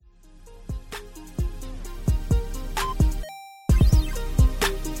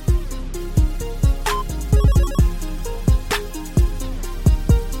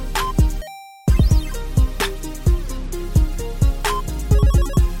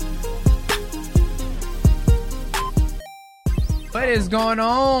What is going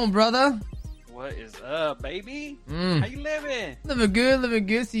on, brother? What is up, baby? Mm. How you living? Living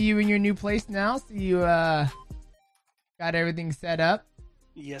good. See you in your new place now. See you got everything set up.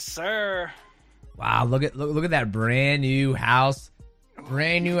 Yes, sir. Wow, look at that brand new house.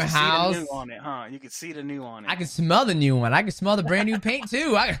 Brand new house. See the new on it, huh? You can see the new on it. I can smell the new one. I can smell the brand new paint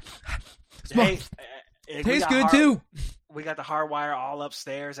too. Tastes good too. We got the hardwire all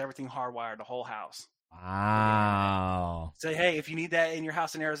upstairs. Everything hardwired, the whole house. Wow. So hey, if you need that in your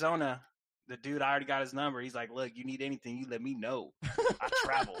house in Arizona, the dude, I already got his number. He's like, look, you need anything, you let me know. I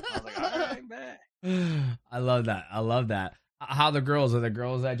travel. I was like, all right, man. I love that. How the girls? Are the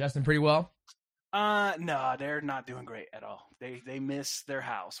girls adjusting pretty well? No, they're not doing great at all. They miss their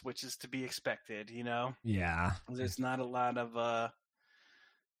house, which is to be expected, you know? Yeah. There's not a lot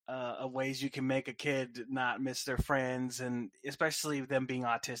of ways you can make a kid not miss their friends, and especially them being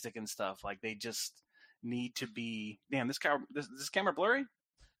autistic and stuff. Like, they just need to be. Damn, this camera blurry?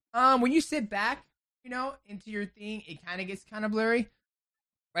 When you sit back, into your thing, it kind of gets kind of blurry.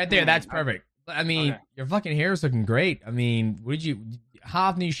 Right there, that's perfect. But I mean, your fucking hair is looking great. I mean, how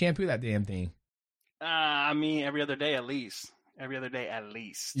often do you shampoo that damn thing? I mean, every other day at least.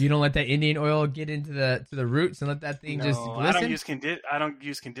 You don't let that Indian oil get into the roots and let that thing just glisten? I don't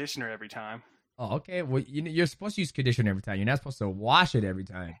use conditioner every time. Oh, okay. Well, you're supposed to use conditioner every time. You're not supposed to wash it every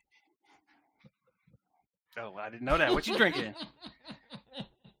time. Oh, I didn't know that. What you drinking?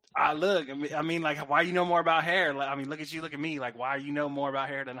 Look, I mean, like, why you know more about hair? Like, I mean, look at you, look at me. Like, why you know more about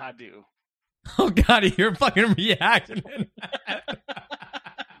hair than I do? Oh, God, you're fucking reacting.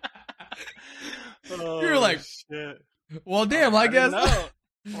 You're like, shit. Well, damn, I guess.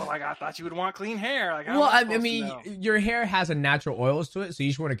 Well, like, I thought you would want clean hair. Like, I mean, your hair has a natural oils to it, so you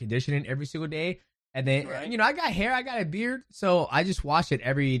just want to condition it every single day. And then, I got hair, I got a beard, so I just wash it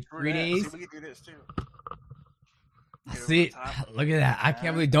every 3 days. See, we can do this too. See, look at that. I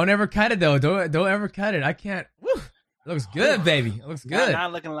can't believe. Don't ever cut it though. Don't ever cut it. I can't. Woo. It looks good, baby. It looks good.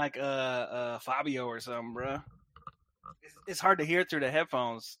 Not looking like Fabio or something, bro. It's hard to hear through the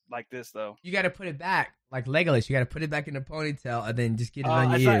headphones like this, though. You got to put it back, like Legolas. You got to put it back in a ponytail and then just get it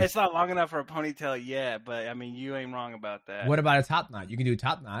on your ears. It's not long enough for a ponytail yet, but I mean, you ain't wrong about that. What about a top knot? You can do a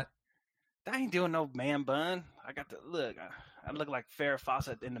top knot. I ain't doing no man bun. I got to look. I look like Farrah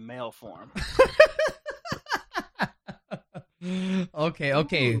Fawcett in the male form. Okay. Ooh,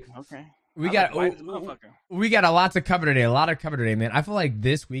 okay. We got a lot to cover today. Man. I feel like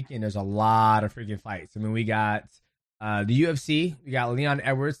this weekend there's a lot of freaking fights. I mean, we got the UFC. We got Leon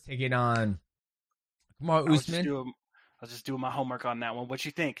Edwards taking on Kamaru Usman. I was just doing my homework on that one. What you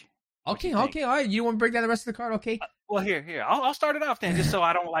think? Okay, all right. You want to break down the rest of the card? Okay. Well, here. I'll start it off then, just so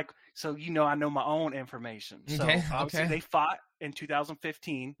I don't I know my own information. So obviously they fought in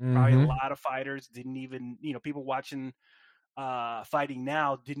 2015. Mm-hmm. Probably a lot of fighters didn't even, people watching fighting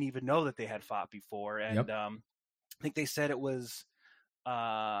now didn't even know that they had fought before. And I think they said it was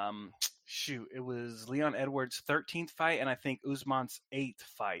it was Leon Edwards' 13th fight, and I think Usman's 8th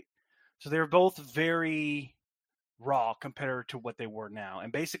fight. So they were both very raw compared to what they were now.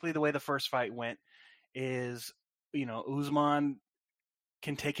 And basically the way the first fight went is, Usman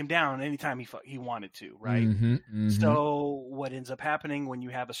can take him down anytime he wanted to, right? Mm-hmm, mm-hmm. So what ends up happening when you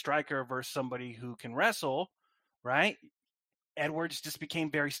have a striker versus somebody who can wrestle, right? Edwards just became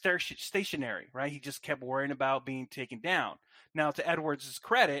very stationary, right? He just kept worrying about being taken down. Now, to Edwards'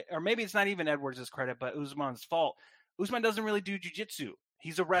 credit, or maybe it's not even Edwards' credit, but Usman's fault, Usman doesn't really do jiu-jitsu.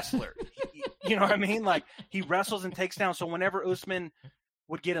 He's a wrestler. You know what I mean? Like, he wrestles and takes down. So whenever Usman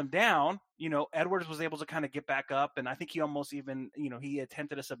would get him down, Edwards was able to kind of get back up. And I think he almost even, he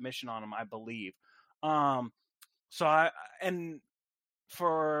attempted a submission on him, I believe.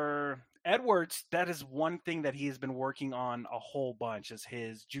 For Edwards, that is one thing that he has been working on a whole bunch, is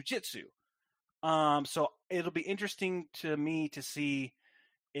his jiu-jitsu. So it'll be interesting to me to see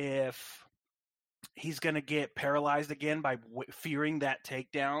if he's going to get paralyzed again by fearing that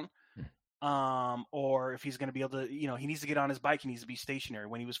takedown, or if he's going to be able to, he needs to get on his bike. He needs to be stationary.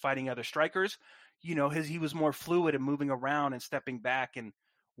 When he was fighting other strikers, he was more fluid and moving around and stepping back. And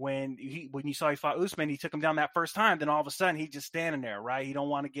when you saw he fought Usman, he took him down that first time. Then all of a sudden, he's just standing there, right? He don't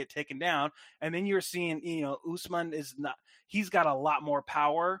want to get taken down. And then you're seeing, Usman he's got a lot more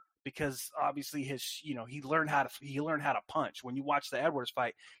power, because obviously he learned how to punch. When you watch the Edwards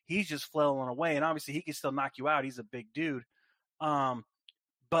fight, he's just flailing away, and obviously he can still knock you out. He's a big dude.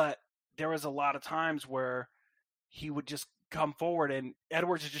 But there was a lot of times where he would just come forward, and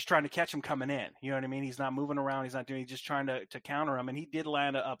Edwards is just trying to catch him coming in. You know what I mean? He's not moving around. He's just trying to counter him. And he did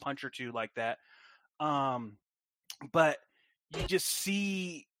land a punch or two like that. But you just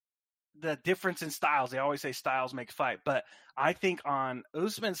see the difference in styles. They always say styles make fight, but I think on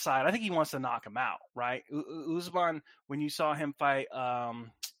Usman's side, I think he wants to knock him out, right? Usman, when you saw him fight,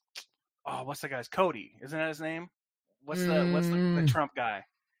 what's the guy's Cody? Isn't that his name? What's the Trump guy?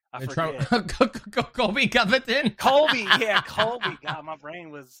 I forget. Colby Covington. Colby, yeah, Colby. God, my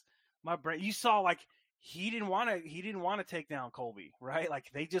brain. You saw like he didn't want to take down Colby, right?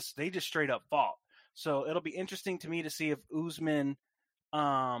 Like they just straight up fought. So it'll be interesting to me to see if Usman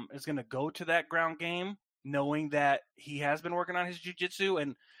is going to go to that ground game, knowing that he has been working on his jiu-jitsu.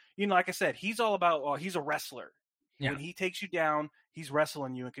 And, like I said, he's all about, he's a wrestler. Yeah. When he takes you down, he's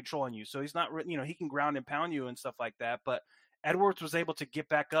wrestling you and controlling you. So he's not, he can ground and pound you and stuff like that. But Edwards was able to get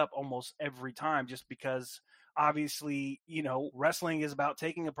back up almost every time just because obviously, wrestling is about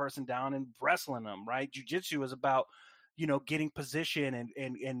taking a person down and wrestling them, right? Jiu-jitsu is about, getting position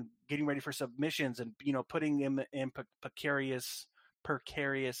and getting ready for submissions and, putting him in precarious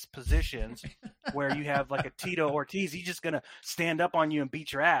positions where you have like a Tito Ortiz. He's just going to stand up on you and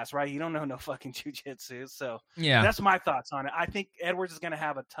beat your ass, right? You don't know no fucking jiu-jitsu. So yeah, that's my thoughts on it. I think Edwards is going to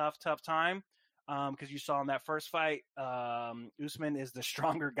have a tough time because you saw in that first fight, Usman is the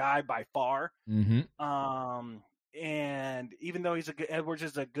stronger guy by far. Mm-hmm. And even though Edwards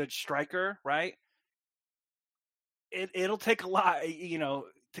is a good striker, right? It'll take a lot,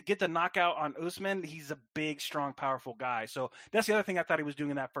 to get the knockout on Usman. He's a big, strong, powerful guy. So that's the other thing I thought he was doing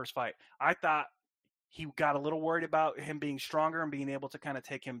in that first fight. I thought he got a little worried about him being stronger and being able to kind of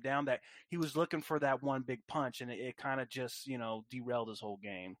take him down, that he was looking for that one big punch, and it kind of just, derailed his whole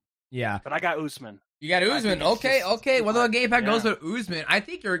game. Yeah. But I got Usman. You got Usman. Okay. Well, the game plan goes with Usman. I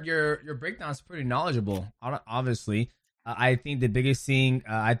think your breakdown's pretty knowledgeable, obviously. I think the biggest thing,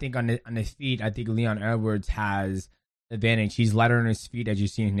 I think on his feet, I think Leon Edwards has advantage. He's lighter on his feet, as you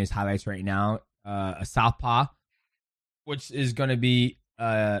see in his highlights right now. A southpaw, which is going to be,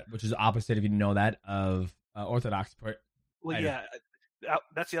 which is opposite, if you know that, of orthodox. Well, yeah,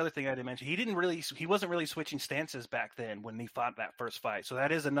 that's the other thing I didn't mention. He wasn't really switching stances back then when he fought that first fight. So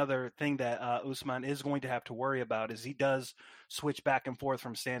that is another thing that Usman is going to have to worry about, is he does switch back and forth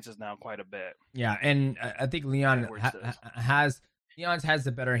from stances now quite a bit. Yeah, and I think Leon has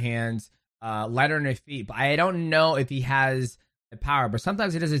the better hands. Lighter on his feet, but I don't know if he has the power. But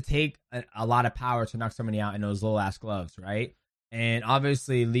sometimes it doesn't take a lot of power to knock somebody out in those little ass gloves, right? And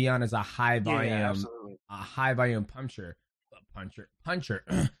obviously, Leon is a high volume puncher.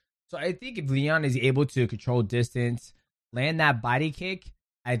 So I think if Leon is able to control distance, land that body kick,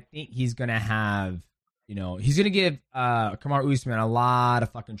 I think he's gonna have, he's gonna give Kamaru Usman a lot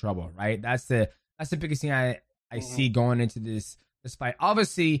of fucking trouble, right? That's the biggest thing I see going into this fight.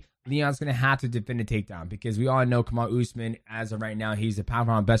 Obviously, Leon's going to have to defend a takedown because we all know Kamaru Usman, as of right now, he's the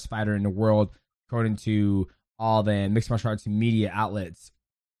pound-for-pound best fighter in the world, according to all the mixed martial arts media outlets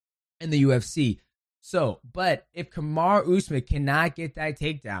in the UFC. So, but if Kamaru Usman cannot get that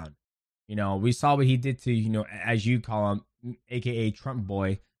takedown, we saw what he did to, as you call him, aka Trump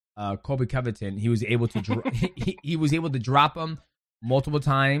boy, Colby Covington. He was able to he was able to drop him multiple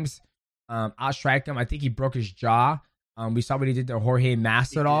times, outstrike him. I think he broke his jaw. We saw what he did to Jorge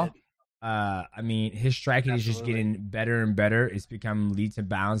Masvidal. His striking is just getting better and better. It's become leaps and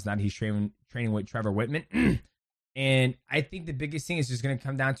bounds. Now he's training with Trevor Whitman. And I think the biggest thing is just going to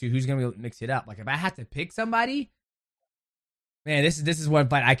come down to who's going to mix it up. Like, if I had to pick somebody, man, this is one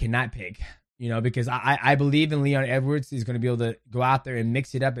fight I cannot pick, because I believe in Leon Edwards. He's going to be able to go out there and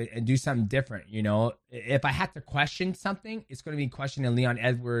mix it up and do something different. If I had to question something, it's going to be questioning Leon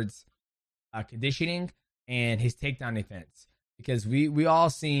Edwards' conditioning and his takedown defense, because we all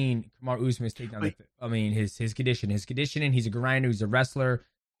seen Kamaru Usman's takedown defense. I mean, his conditioning. He's a grinder. He's a wrestler.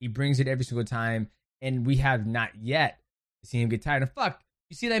 He brings it every single time, and we have not yet seen him get tired. And fuck,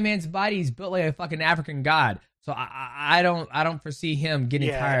 you see that man's body? He's built like a fucking African god. So I don't foresee him getting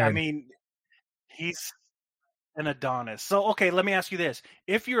tired. I mean, he's an Adonis. So okay, let me ask you this: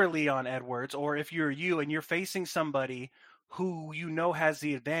 if you're Leon Edwards, or if you're you and you're facing somebody who has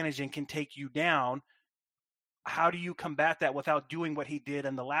the advantage and can take you down, how do you combat that without doing what he did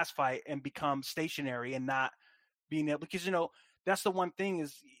in the last fight and become stationary and not being able? Because that's the one thing,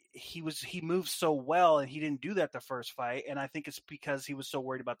 is he moves so well, and he didn't do that the first fight, and I think it's because he was so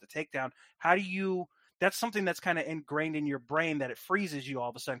worried about the takedown. How do you? That's something that's kind of ingrained in your brain, that it freezes you all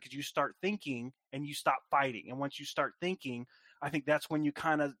of a sudden because you start thinking and you stop fighting. And once you start thinking, I think that's when you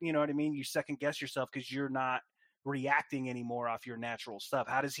kind of, you second guess yourself because you're not reacting anymore off your natural stuff.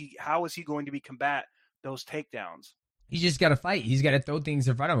 How is he going to combat those takedowns? He's just got to fight. He's got to throw things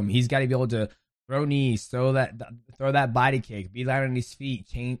in front of him. He's got to be able to throw knees, throw that body kick, be light on his feet,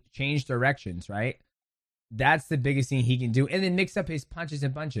 change directions, right? That's the biggest thing he can do. And then mix up his punches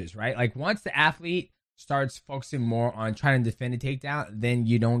and bunches, right? Like once the athlete starts focusing more on trying to defend a takedown, then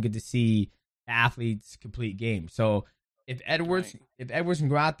you don't get to see the athlete's complete game. So if Edwards can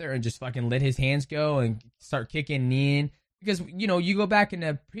go out there and just fucking let his hands go and start kicking, kneeing, because you go back in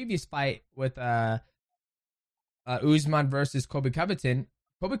the previous fight with Usman versus Colby Covington.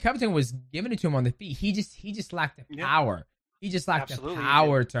 Colby Covington was giving it to him on the feet. He just lacked the power. He just lacked the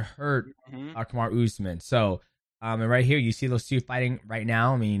power to hurt Kamaru Usman. So, and right here you see those two fighting right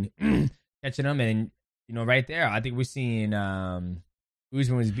now. I mean, catching them, and right there, I think we're seeing Usman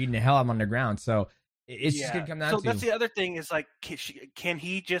was beating the hell out of him on the ground. So it's just gonna come down to. So that's the other thing is like, can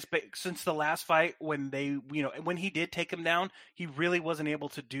he just since the last fight when when he did take him down, he really wasn't able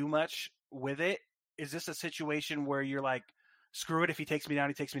to do much with it. Is this a situation where you're like, screw it, if he takes me down,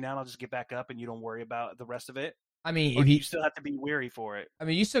 he takes me down, I'll just get back up and you don't worry about the rest of it? I mean, if you still have to be wary for it. I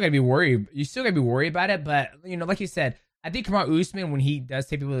mean, you still gotta be worried. You still gotta be worried about it, but like you said, I think Kamaru Usman, when he does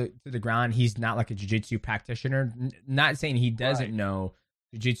take people to the ground, he's not like a jiu-jitsu practitioner. Not saying he doesn't know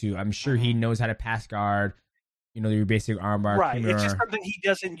jiu-jitsu. I'm sure he knows how to pass guard, your basic armbar. Right. Kimura. It's just something he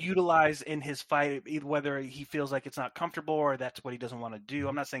doesn't utilize in his fight, whether he feels like it's not comfortable or that's what he doesn't want to do.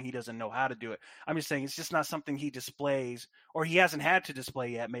 I'm not saying he doesn't know how to do it. I'm just saying it's just not something he displays, or he hasn't had to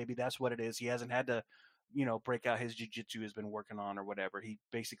display yet. Maybe that's what it is. He hasn't had to, break out his jiu-jitsu he's been working on or whatever. He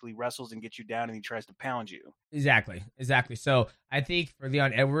basically wrestles and gets you down and he tries to pound you. Exactly. So I think for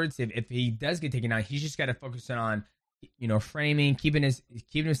Leon Edwards, if he does get taken out, he's just got to focus on, framing, keeping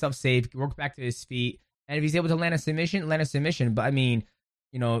himself safe, work back to his feet. And if he's able to land a submission, But I mean,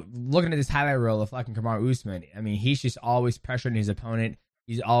 looking at this highlight reel of fucking Kamaru Usman, I mean, he's just always pressuring his opponent.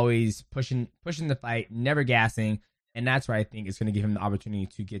 He's always pushing the fight, never gassing. And that's where I think it's going to give him the opportunity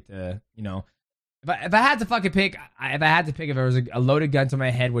to get the, if I had to fucking pick, if there was a loaded gun to my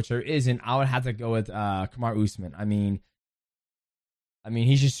head, which there isn't, I would have to go with Kamaru Usman. I mean,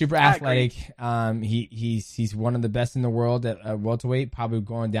 he's just super athletic. He's one of the best in the world at welterweight, probably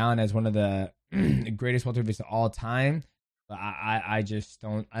going down as one of the greatest welterweights of all time. But I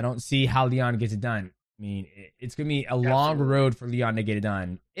don't see how Leon gets it done. I mean, it's gonna be a long road for Leon to get it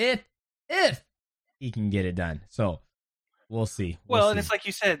done if he can get it done. So we'll see. And it's like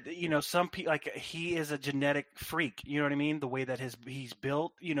you said, some people, like, he is a genetic freak. You know what I mean? The way that he's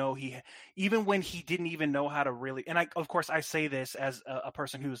built, he, even when he didn't even know how to really, and of course I say this as a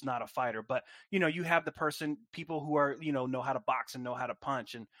person who's not a fighter, but you have people who are, know how to box and know how to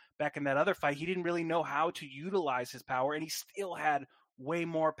punch. And back in that other fight, he didn't really know how to utilize his power, and he still had way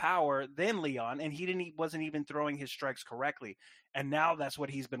more power than Leon, and he wasn't even throwing his strikes correctly. And now that's what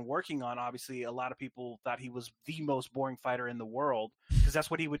he's been working on. Obviously, a lot of people thought he was the most boring fighter in the world because that's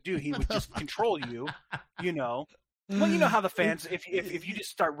what he would do. He would just control you, Well, you know how the fans, if you just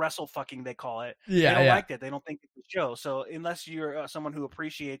start wrestle fucking, they call it. They don't like that. They don't think it's a show. So unless you're someone who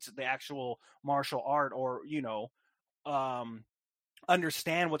appreciates the actual martial art or,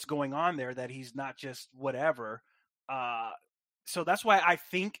 understand what's going on there, that he's not just whatever. So that's why I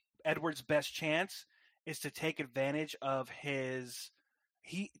think Edwards' best chance is to take advantage of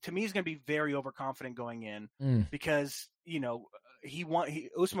to me, he's going to be very overconfident going in because,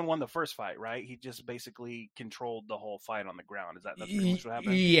 Usman won the first fight, right? He just basically controlled the whole fight on the ground. That's pretty much what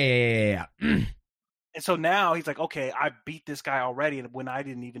happened? Yeah. And so now he's like, okay, I beat this guy already when I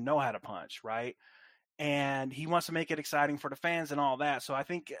didn't even know how to punch, right? And he wants to make it exciting for the fans and all that. So I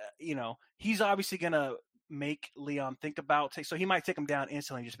think, he's obviously going to make Leon think about so he might take him down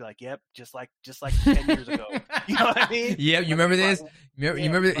instantly and just be like, yep, just like 10 years ago. You know what I mean? Yeah, you remember this? You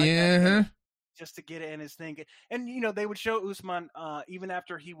remember just to get it in his thing. And they would show Usman even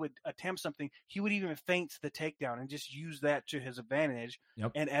after he would attempt something, he would even feint the takedown and just use that to his advantage.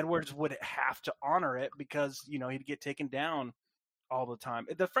 Yep. And Edwards would have to honor it because he'd get taken down all the time.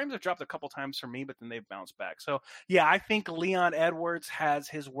 The frames have dropped a couple times for me, but then they've bounced back. So yeah, I think Leon Edwards has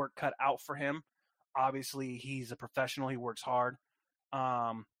his work cut out for him. Obviously, he's a professional. He works hard.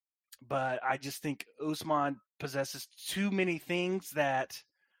 But I just think Usman possesses too many things that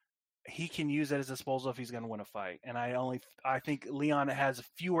he can use at his disposal if he's going to win a fight. And I think Leon has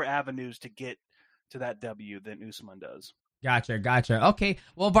fewer avenues to get to that W than Usman does. Gotcha. Okay.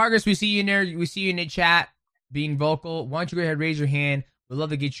 Well, Vargas, we see you in there. We see you in the chat being vocal. Why don't you go ahead and raise your hand? We'd love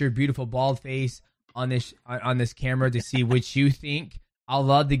to get your beautiful bald face on this camera to see what you think. I'll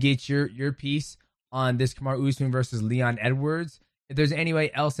love to get your piece on this Kamaru Usman versus Leon Edwards. If there's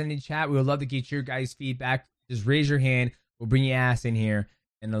anybody else in the chat, we would love to get your guys' feedback. Just raise your hand. We'll bring your ass in here.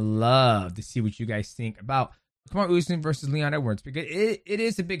 And I'd love to see what you guys think about Kamaru Usman versus Leon Edwards. Because it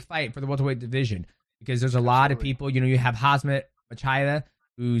is a big fight for the welterweight division. Because there's a lot of people. You have Khamzat Chimaev,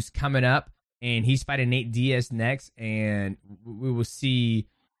 who's coming up. and he's fighting Nate Diaz next, and we will see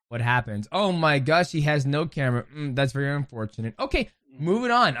what happens. Oh my gosh, he has no camera. That's very unfortunate. Okay,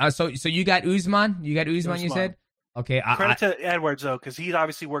 moving on. So you got Usman. You got Usman. You said. Okay. Credit to Edwards though, because he's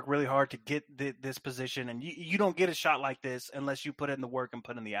obviously worked really hard to get this position, and you don't get a shot like this unless you put in the work and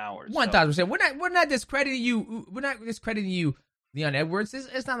put in the hours. 1,000%. We're not discrediting you. We're not discrediting you, Leon Edwards.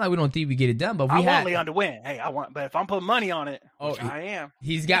 It's not like we don't think we get it done, but I want Leon to win. Hey, but if I'm putting money on it, which I am,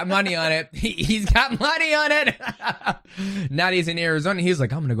 he's got money on it. He's got money on it. Now he's in Arizona. He's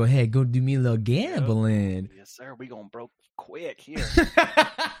like, I'm gonna go ahead, go do me a little gambling. Yes, sir. We gonna broke quick here.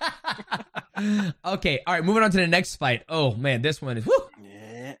 Okay, all right. Moving on to the next fight. Oh man, this one is. Whew,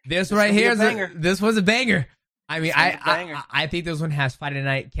 yeah, this right here this was a banger. I mean, I think this one has Fight of the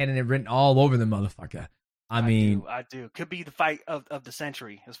Night candidate written all over the motherfucker. I mean, I do. Could be the fight of the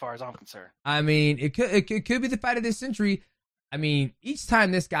century, as far as I'm concerned. I mean, it could be the fight of the century. I mean, each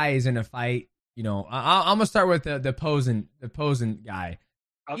time this guy is in a fight, you know, I'm gonna start with the posing guy.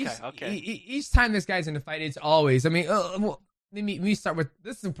 Okay. Each time this guy's in a fight, it's always. I mean, let me start with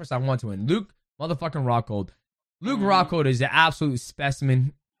this. Is the person I want to win. Luke motherfucking Rockhold. Luke Rockhold is an absolute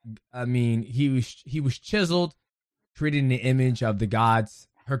specimen. I mean, he was chiseled, created in the image of the gods.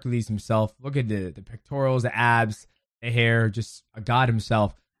 Hercules himself. Look at the pectorals, the abs, the hair, just a god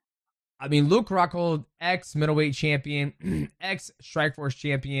himself. I mean, Luke Rockhold, ex-middleweight champion, ex-Strikeforce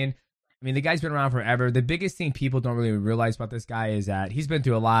champion. I mean, the guy's been around forever. The biggest thing people don't really realize about this guy is that he's been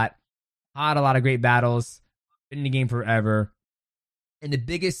through a lot, had a lot of great battles, been in the game forever. And the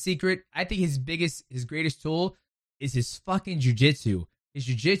biggest secret, I think his greatest tool is his fucking jiu-jitsu. His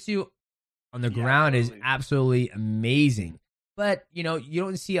jiu-jitsu on the ground is absolutely amazing. But, you know, you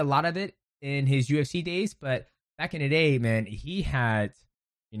don't see a lot of it in his UFC days. But back in the day, man, he had,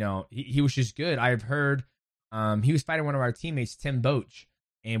 you know, he was just good. I've heard he was fighting one of our teammates, Tim Boach,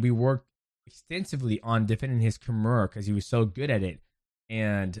 and we worked extensively on defending his Kimura because he was so good at it.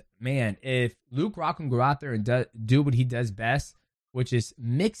 And, man, if Luke Rock can go out there and do what he does best, which is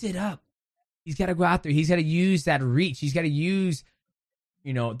mix it up, he's got to go out there. He's got to use that reach. He's got to use,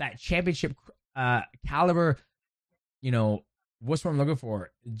 you know, that championship caliber, you know, what's what I'm looking for?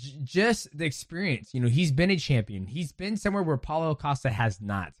 Just the experience. You know, he's been a champion. He's been somewhere where Paulo Costa has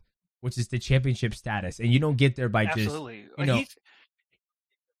not, which is the championship status. And you don't get there by just, you know.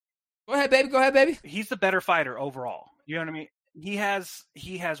 Go ahead, baby. He's the better fighter overall. You know what I mean? He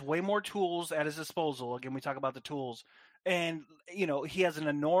has way more tools at his disposal. Again, we talk about the tools. And, you know, he has an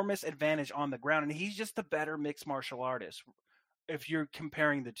enormous advantage on the ground. And he's just the better mixed martial artist if you're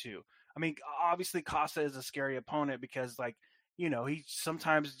comparing the two. I mean, obviously Costa is a scary opponent because, like, you know, he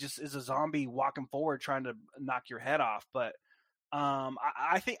sometimes just is a zombie walking forward trying to knock your head off. But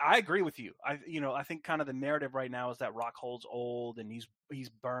I think I agree with you. I think kind of the narrative right now is that Rockhold's old and he's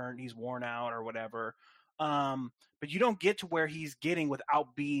burned, he's worn out or whatever. But you don't get to where he's getting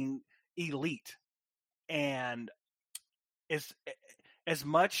without being elite. And as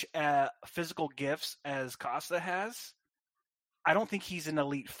much physical gifts as Costa has, I don't think he's an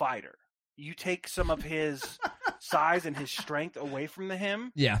elite fighter. You take some of his size and his strength away from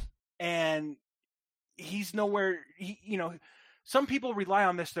him. Yeah. And he's nowhere, you know, some people rely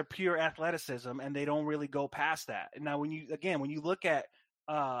on their pure athleticism and they don't really go past that. And now when you look at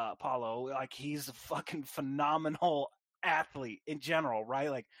Paulo, like he's a fucking phenomenal athlete in general, right?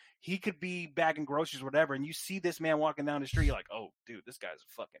 Like he could be bagging groceries or whatever. And you see this man walking down the street, you're like, oh dude, this guy's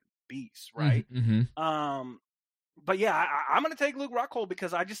a fucking beast. Right. Mm-hmm. But yeah, I'm going to take Luke Rockhold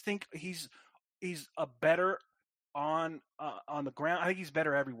because I just think he's a better on the ground. I think he's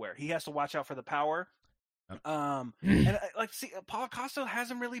better everywhere. He has to watch out for the power. And Paulo Costa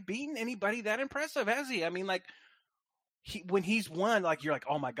hasn't really beaten anybody that impressive, has he? I mean, like when he's won, like you're like,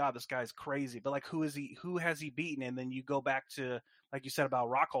 oh my god, this guy's crazy. But like, who has he beaten? And then you go back to like you said about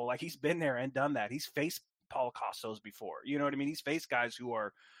Rockhold, like he's been there and done that. He's faced Paulo Costas before. You know what I mean? He's faced guys who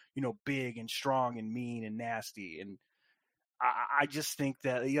are, you know, big and strong and mean and nasty. And I just think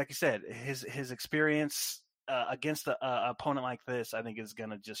that, like you said, his experience against an opponent like this, I think is going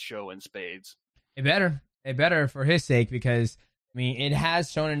to just show in spades. It better for his sake, because I mean, it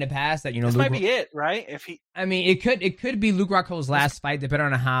has shown in the past that, you know, this might be it, right? I mean, it could be Luke Rockhold's last fight,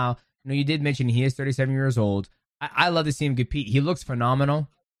 depending on how. You know, you did mention he is 37 years old. I love to see him compete. He looks phenomenal.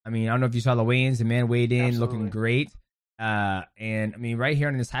 I mean, I don't know if you saw the weigh-ins. The man weighed in, looking great. And I mean, right here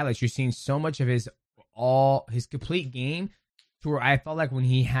in this highlights, you're seeing so much of his complete game, to where I felt like when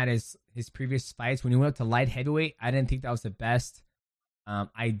he had his previous fights, when he went up to light heavyweight, I didn't think that was the best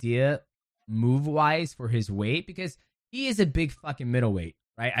idea move-wise for his weight, because he is a big fucking middleweight,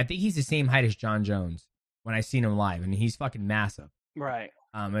 right? I think he's the same height as John Jones when I seen him live, and he's fucking massive. Right.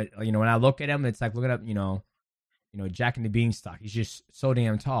 You know, when I look at him, it's like looking up, you know, Jack and the Beanstalk. He's just so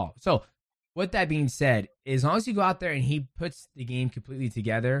damn tall. So with that being said, as long as you go out there and he puts the game completely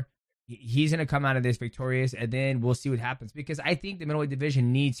together, he's going to come out of this victorious, and then we'll see what happens. Because I think the middleweight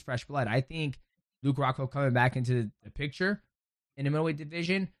division needs fresh blood. I think Luke Rockhold coming back into the picture in the middleweight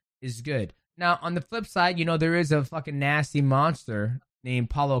division is good. Now, on the flip side, you know, there is a fucking nasty monster named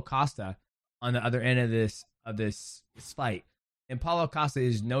Paulo Costa on the other end of this fight. And Paulo Costa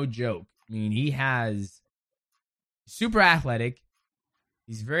is no joke. I mean, he has super athletic.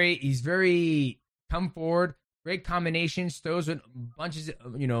 He's very come forward, great combinations, throws with bunches,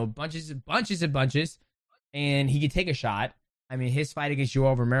 and he can take a shot. I mean, his fight against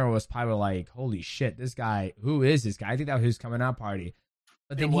Joel Romero was probably like, holy shit, this guy, who is this guy? I think that was his coming out party.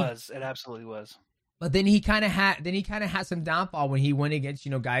 But then it absolutely was. But then he kind of had some downfall when he went against,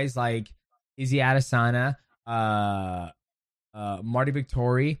 you know, guys like Izzy Adesanya, Marty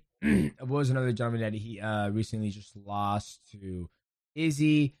Victori. What was another gentleman that he recently just lost to?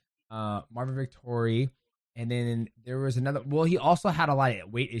 Izzy, Marvin Victori, and then there was another. Well, he also had a lot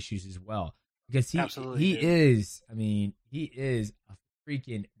of weight issues as well because he is. I mean, he is a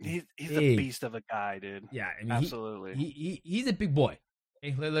freaking. He's a beast of a guy, dude. Yeah, I mean, absolutely. He's a big boy.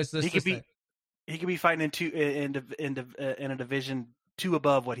 Hey, he could be fighting in a division 2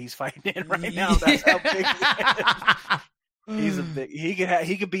 above what he's fighting in right now. That's how big he is.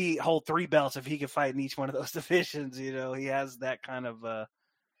 He could hold 3 belts if he could fight in each one of those divisions. You know, he has that kind of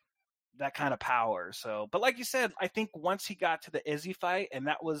power. So, but like you said, I think once he got to the Izzy fight, and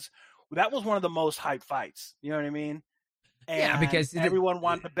that was one of the most hyped fights. You know what I mean? And yeah, because everyone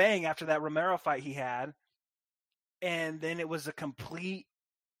wanted to bang after that Romero fight he had, and then it was a complete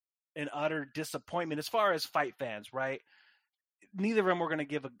and utter disappointment as far as fight fans, right? Neither of them were going to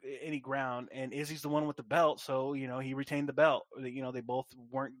give any ground, and Izzy's the one with the belt, so you know he retained the belt. You know, they both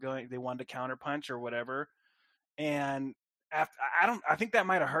weren't going; they wanted to counter punch or whatever. And after, I think that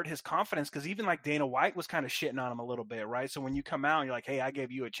might have hurt his confidence because even like Dana White was kind of shitting on him a little bit, right? So when you come out and you're like, "Hey, I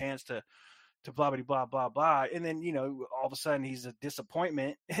gave you a chance to blah blah blah blah blah," and then you know all of a sudden he's a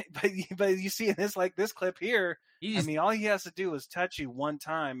disappointment. but you see in this clip here, I mean, all he has to do is touch you one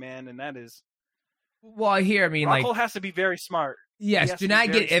time, man, and that is. Well, here, I mean, Rockhold has to be very smart. Yes, do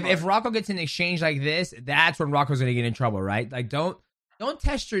not get if Rockhold gets an exchange like this, that's when Rockhold's going to get in trouble, right? Like, don't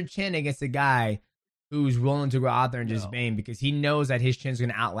test your chin against a guy who's willing to go out there and just bang because he knows that his chin's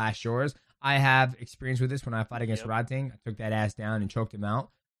going to outlast yours. I have experience with this when I fought against Rodting. I took that ass down and choked him out.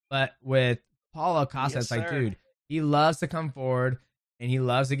 But with Paulo Costa, it's like, dude, he loves to come forward and he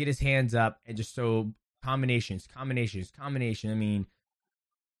loves to get his hands up and just throw combinations. I mean,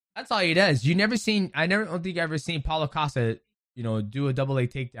 that's all he does. I don't think I've ever seen Paulo Costa, you know, do a double leg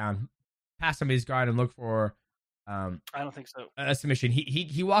takedown, pass somebody's guard, and look for. I don't think so. A submission.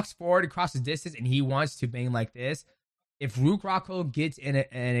 He walks forward across the distance, and he wants to bang like this. If Luke Rockhold gets in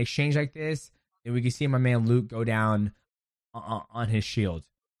an exchange like this, then we can see my man Luke go down on his shield.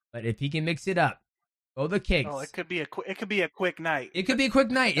 But if he can mix it up, go the kicks. Oh, it could be a quick night. It could be a quick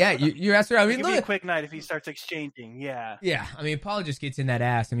night. Yeah, you're absolutely right. I mean, it could be a quick night if he starts exchanging. Yeah. Yeah. I mean, Paulo just gets in that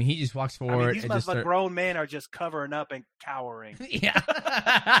ass. I mean, he just walks forward. These grown men are just covering up and cowering. Yeah.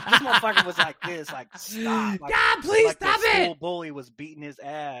 This motherfucker was like this, like stop. Like, God, please stop the it. School bully was beating his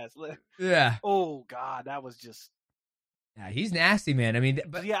ass. Yeah. Oh God, that was just. Yeah, he's nasty, man. I mean,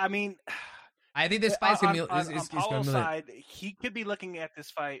 but yeah, I mean, I think this fight's gonna be on Paulo's side. He could be looking at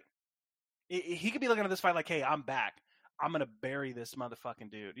this fight. He could be looking at this fight like, "Hey, I'm back. I'm gonna bury this motherfucking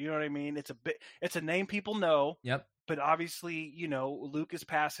dude." You know what I mean? It's a name people know. Yep. But obviously, you know, Luke is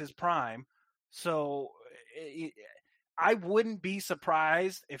past his prime, so I wouldn't be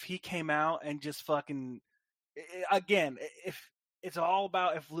surprised if he came out and just fucking. Again, if it's all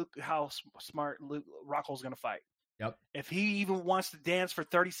about how smart Luke Rockhold's gonna fight. Yep. If he even wants to dance for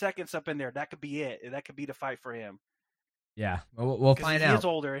 30 seconds up in there, that could be it. That could be the fight for him. Yeah, we'll find out. He is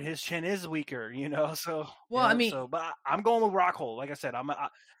older and his chin is weaker, you know. So but I'm going with Rockhold. Like I said,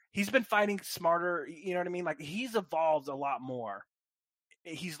 he's been fighting smarter. You know what I mean? Like he's evolved a lot more.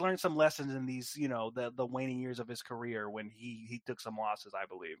 He's learned some lessons in these, you know, the waning years of his career when he took some losses, I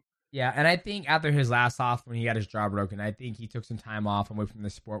believe. Yeah, and I think after his last off when he got his jaw broken, I think he took some time off away from the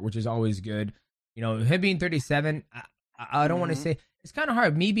sport, which is always good. You know, him being 37, I don't want to say it's kind of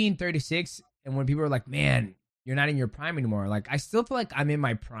hard. Me being 36, and when people are like, "Man, you're not in your prime anymore," like I still feel like I'm in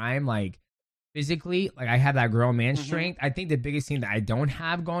my prime, like physically, like I have that grown man strength. I think the biggest thing that I don't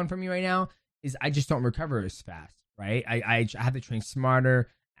have going for me right now is I just don't recover as fast. Right? I have to train smarter.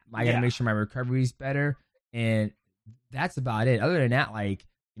 I got to make sure my recovery is better, and that's about it. Other than that, like,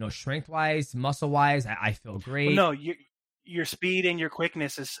 you know, strength wise, muscle wise, I feel great. Well, no, your speed and your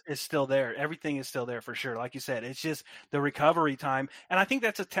quickness is still there. Everything is still there for sure. Like you said, it's just the recovery time. And I think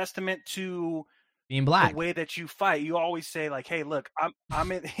that's a testament to being black, the way that you fight. You always say like, "Hey, look,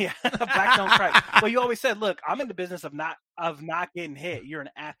 I'm in yeah, black don't crack." Well, you always said, "Look, I'm in the business of not getting hit." You're an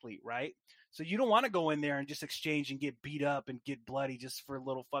athlete, right? So you don't want to go in there and just exchange and get beat up and get bloody just for a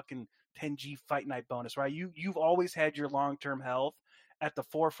little fucking 10G fight night bonus, right? You've always had your long-term health at the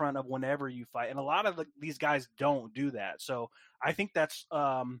forefront of whenever you fight. And a lot of these guys don't do that. So I think that's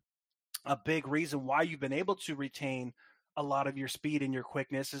a big reason why you've been able to retain a lot of your speed and your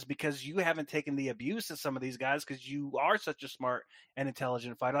quickness, is because you haven't taken the abuse of some of these guys, because you are such a smart and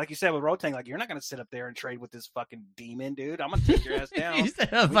intelligent fighter. Like you said with Rodtang, like, you're not going to sit up there and trade with this fucking demon, dude. I'm going to take your ass down. You said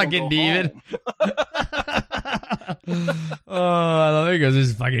a fucking demon. Oh, there goes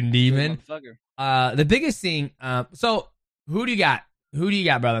this fucking demon. The biggest thing, so who do you got? Who do you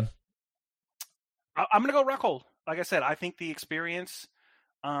got, brother? I'm going to go Rockhold. Like I said, I think the experience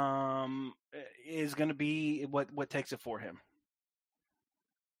is going to be what takes it for him.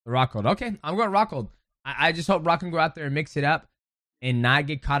 Rockhold. Okay, I'm going Rockhold. I just hope Rock can go out there and mix it up and not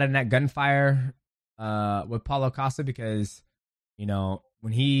get caught in that gunfire with Paulo Costa, because, you know,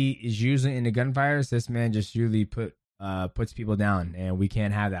 when he is usually in the gunfires, this man just usually puts people down, and we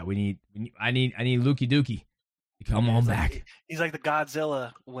can't have that. I need Lukey Dookie to come on back. He's like the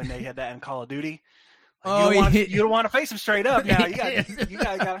Godzilla when they had that in Call of Duty. Like, you don't want to face him straight up now. You got, you know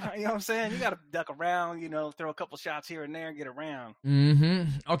what I'm saying? You got to duck around, you know, throw a couple shots here and there and get around.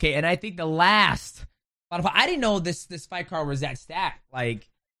 Mm-hmm. Okay, and I think the last, I didn't know this fight card was that stacked. Like,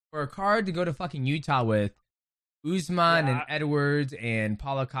 for a card to go to fucking Utah with Usman and Edwards and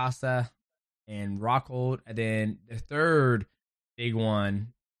Paulo Costa and Rockhold, and then the third big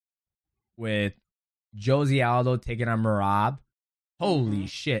one with Jose Aldo taking on Merab. Holy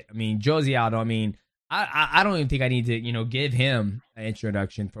shit. I mean, Jose Aldo, I don't even think I need to, you know, give him an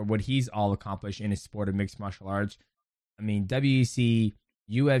introduction for what he's all accomplished in his sport of mixed martial arts. I mean, WEC,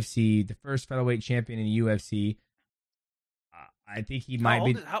 UFC, the first featherweight champion in the UFC. I think he might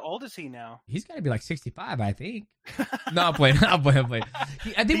be. How old is he now? He's got to be like 65, I think. No, I'm playing. I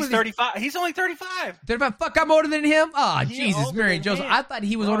think he's 35. He's only 35. 35. Fuck, I'm older than him. Oh, Jesus, Mary Joseph. I thought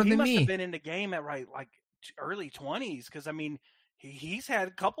he was older than me. He must have been in the game at like early 20s, because I mean, he's had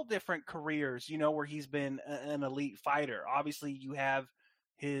a couple different careers, you know, where he's been an elite fighter. Obviously, you have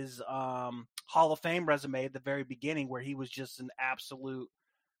his Hall of Fame resume at the very beginning, where he was just an absolute,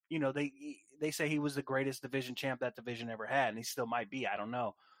 you know, they say he was the greatest division champ that division ever had, and he still might be. I don't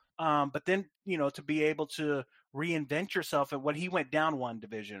know. But then, you know, to be able to reinvent yourself at what he went down one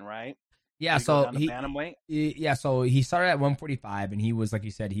division, right? Yeah, so bantamweight. Yeah, so he started at 145, and he was, like you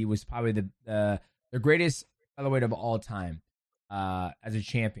said, he was probably the greatest featherweight of all time. As a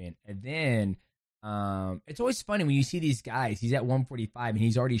champion. And then it's always funny when you see these guys, he's at 145 and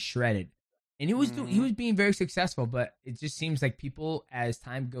he's already shredded, and he was being very successful, but it just seems like people, as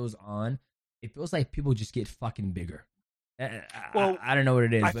time goes on, it feels like people just get fucking bigger. Well, I don't know what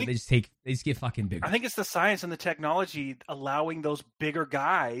it is, but they just get fucking bigger. I think it's the science and the technology allowing those bigger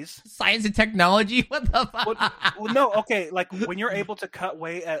guys. Science and technology? What the fuck? Well, no, okay. Like, when you're able to cut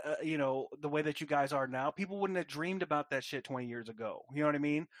weight at, you know, the way that you guys are now, people wouldn't have dreamed about that shit 20 years ago. You know what I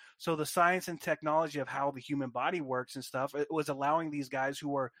mean? So the science and technology of how the human body works and stuff, it was allowing these guys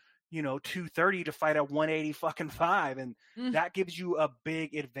who are, you know, 230 to fight at 180 fucking 5. And that gives you a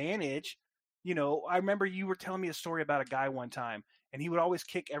big advantage. You know, I remember you were telling me a story about a guy one time, and he would always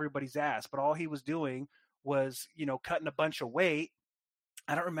kick everybody's ass, but all he was doing was, you know, cutting a bunch of weight.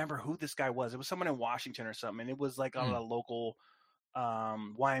 I don't remember who this guy was. It was someone in Washington or something. And it was like on a local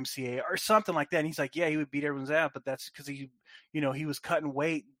YMCA or something like that. And he's like, yeah, he would beat everyone's ass, but that's because he was cutting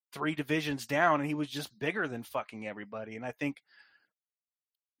weight 3 divisions down, and he was just bigger than fucking everybody. And I think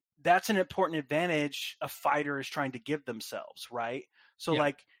that's an important advantage a fighter is trying to give themselves, right? So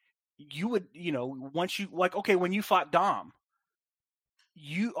like, you would, you know, once you, like, okay, when you fought Dom,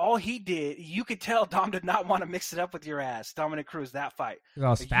 all he did, you could tell Dom did not want to mix it up with your ass. Dominic Cruz, that fight. I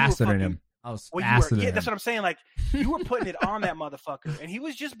was faster than him. That's what I'm saying. Like, you were putting it on that motherfucker, and he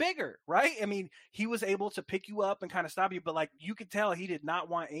was just bigger, right? I mean, he was able to pick you up and kind of stop you, but like, you could tell he did not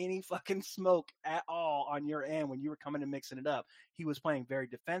want any fucking smoke at all on your end when you were coming and mixing it up. He was playing very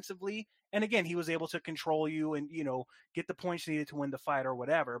defensively, and again, he was able to control you and, you know, get the points needed to win the fight or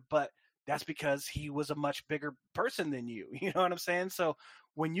whatever. But that's because he was a much bigger person than you. You know what I'm saying? So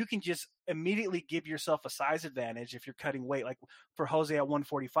when you can just immediately give yourself a size advantage, if you're cutting weight, like for Jose at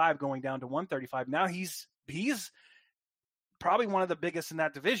 145 going down to 135, now he's probably one of the biggest in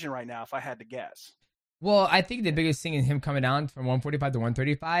that division right now, if I had to guess. Well, I think the biggest thing in him coming down from 145 to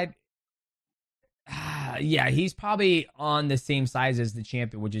 135, Yeah, he's probably on the same size as the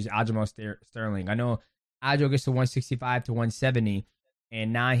champion, which is Aljamain Sterling. I know Aljo gets to 165 to 170,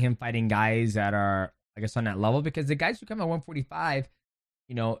 and now him fighting guys that are, I guess, on that level, because the guys who come at 145,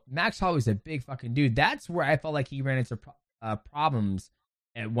 Max Holloway is a big fucking dude. That's where I felt like he ran into problems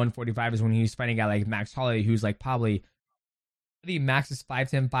at 145, is when he was fighting a guy like Max Holloway, who's like probably, I think Max is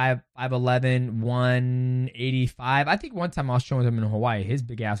 5'10", 5'11", 185. I think one time I was showing him in Hawaii, his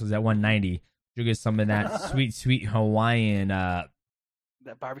big ass was at 190. You get some of that sweet Hawaiian that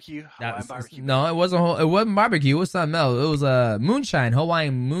barbecue. Hawaiian barbecue. No, it wasn't barbecue. It was something else. It was moonshine,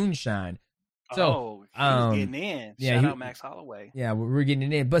 Hawaiian moonshine. So he was getting in. Shout out Max Holloway. Yeah, we're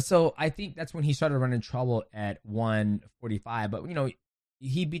getting it in. But so I think that's when he started running trouble at 145. But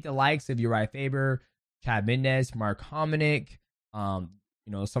he beat the likes of Uriah Faber, Chad Mendez, Mark Hominick, some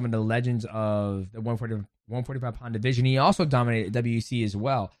of the legends of the 145 pound division. He also dominated WEC as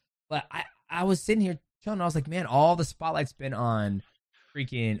well. But I was sitting here chilling. I was like, man, all the spotlight's been on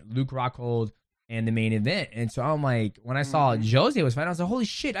freaking Luke Rockhold and the main event. And so I'm like, when I saw Jose was fighting, I was like, holy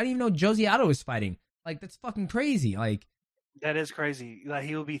shit, I didn't even know Jose Aldo was fighting. Like, that's fucking crazy. Like, that is crazy. Like,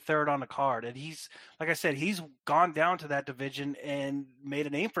 he will be third on the card. And he's, like I said, he's gone down to that division and made a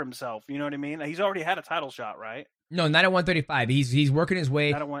name for himself. You know what I mean? He's already had a title shot, right? No, not at 135. He's working his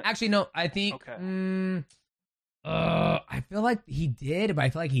way. Actually, no, I think. Okay. I feel like he did, but I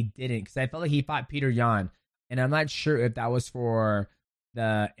feel like he didn't, because I felt like he fought Peter Yan, and I'm not sure if that was for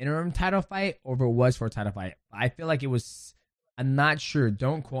the interim title fight or if it was for a title fight. I feel like it was. I'm not sure.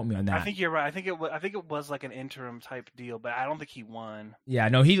 Don't quote me on that. I think you're right. I think it was like an interim type deal, but I don't think he won. Yeah,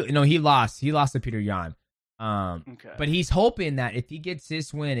 he lost. He lost to Peter Yan. Okay. But he's hoping that if he gets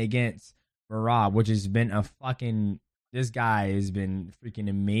this win against Merab, which has been this guy has been freaking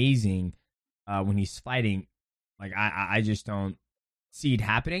amazing when he's fighting. Like, I just don't see it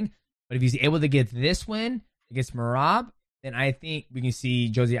happening. But if he's able to get this win against Merab, then I think we can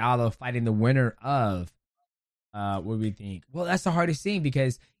see Jose Aldo fighting the winner of, what do we think? Well, that's the hardest thing,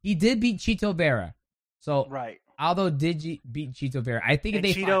 because he did beat Chito Vera. So right. Aldo did beat Chito Vera. I think if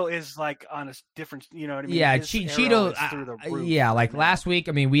they Chito is like on a different, you know what I mean? Yeah, Chito. Yeah, like last week,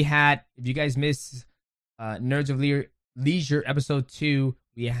 I mean, we had, if you guys missed Nerds of Leisure episode 2,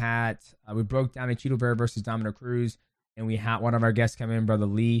 we broke down a Chito Vera versus Dominic Cruz, and we had one of our guests come in, Brother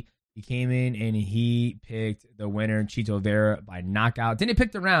Lee. He came in and he picked the winner, Chito Vera, by knockout. Didn't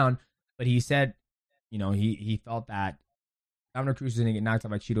pick the round, but he said, he felt that Dominic Cruz was going to get knocked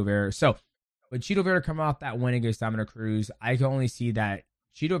out by Chito Vera. So, with Chito Vera coming off that win against Dominic Cruz, I can only see that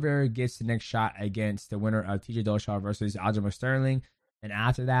Chito Vera gets the next shot against the winner of TJ Dillashaw versus Aljamain Sterling. And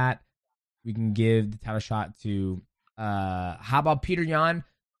after that, we can give the title shot to, how about Peter Yan?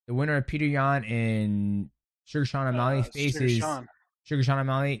 The winner of Peter Yan and Sugar Sean O'Malley faces Sugar Sean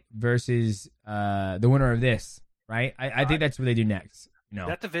O'Malley versus the winner of this, right? I think that's what they do next.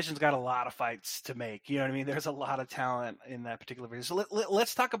 That division's got a lot of fights to make. You know what I mean? There's a lot of talent in that particular division. So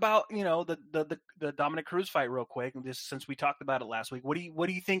let's talk about the Dominic Cruz fight real quick. Just since we talked about it last week, what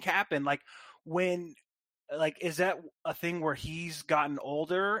do you think happened? Like, is that a thing where he's gotten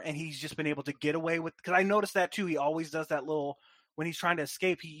older and he's just been able to get away with? Because I noticed that too. He always does that little, when he's trying to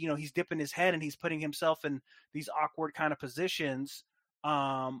escape, he's dipping his head and he's putting himself in these awkward kind of positions.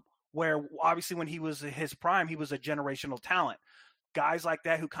 Where obviously when he was in his prime, he was a generational talent. Guys like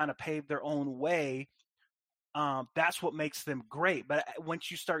that who kind of paved their own way, that's what makes them great. But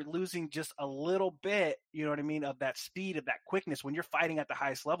once you start losing just a little bit, you know what I mean, of that speed, of that quickness, when you're fighting at the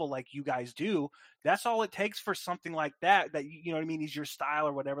highest level like you guys do, that's all it takes for something like that you know what I mean, is your style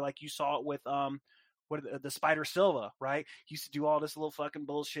or whatever. Like you saw it with the Spider Silva, right? He used to do all this little fucking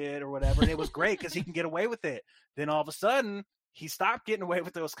bullshit or whatever, and it was great because he can get away with it. Then all of a sudden, he stopped getting away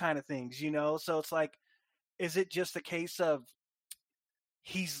with those kind of things, So it's like, is it just a case of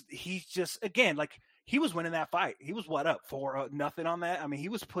he's just, again, like, he was winning that fight. He was up 4-0 on that. I mean, he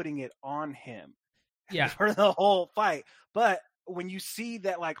was putting it on him, for the whole fight. But when you see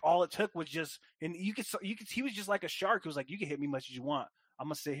that, like, all it took was just, and you could, he was just like a shark who was like, you can hit me much as you want. I'm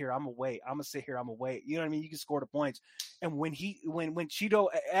gonna sit here. I'm gonna wait. I'm gonna sit here. I'm gonna wait. You know what I mean? You can score the points. And when Chito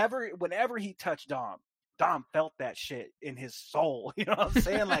whenever he touched Dom felt that shit in his soul. You know what I'm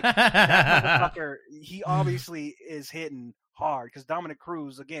saying? Like, that motherfucker, he obviously is hitting hard, because Dominic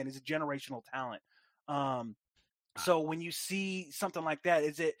Cruz, again, is a generational talent. So when you see something like that,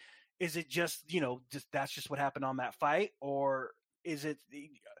 is it just, that's just what happened on that fight? Or is it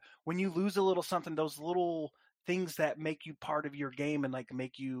when you lose a little something, those little things that make you part of your game and like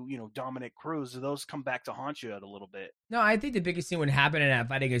make you, Dominic Cruz, do those come back to haunt you a little bit? No, I think the biggest thing what happened in that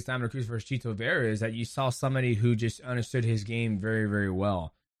fight against Dominic Cruz versus Chito Vera is that you saw somebody who just understood his game very, very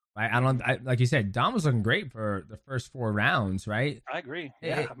well. right? Like you said, Dom was looking great for the first 4 rounds, right? I agree.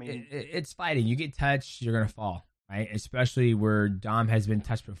 Yeah, I mean, it's fighting. You get touched, you're gonna fall, right? Especially where Dom has been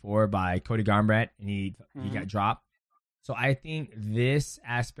touched before by Cody Garbrandt, and he got dropped. So I think this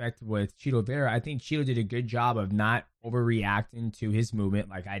aspect with Chito Vera, I think Chito did a good job of not overreacting to his movement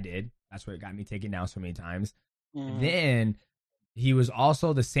like I did. That's what got me taken down so many times. Then he was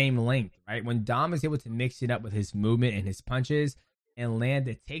also the same length, right? When Dom is able to mix it up with his movement and his punches and land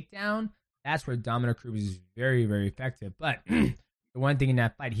the takedown, that's where Dominick Cruz is very, very effective. But the one thing in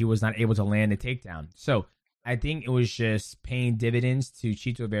that fight, he was not able to land the takedown. So I think it was just paying dividends to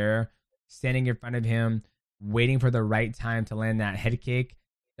Chito Vera, standing in front of him, waiting for the right time to land that head kick.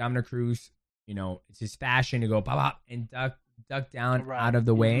 Dominick Cruz, it's his fashion to go pop, pop, and duck down out of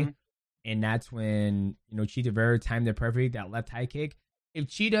the way. And that's when, Chito Vera timed it perfectly, that left high kick. If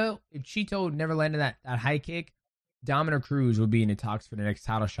Chito never landed that high kick, Dominick Cruz would be in the talks for the next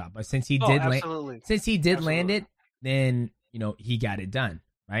title shot. But since he did land it, then, he got it done,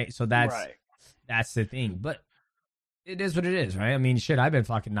 right? So that's the thing. But it is what it is, right? I mean, shit, I've been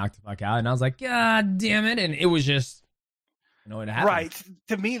fucking knocked the fuck out, and I was like, God damn it. And it was just, it happened. Right.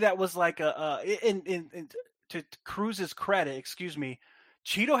 To me, that was like to Cruz's credit,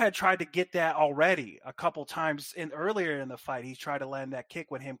 Chito had tried to get that already a couple times earlier in the fight. He tried to land that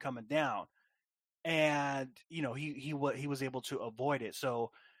kick with him coming down, and he was able to avoid it. So,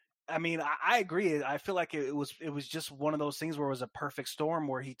 I mean, I agree. I feel like it was just one of those things where it was a perfect storm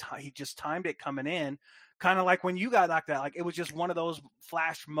where he just timed it coming in, kind of like when you got knocked out. Like it was just one of those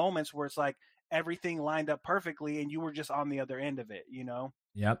flash moments where it's like everything lined up perfectly, and you were just on the other end of it.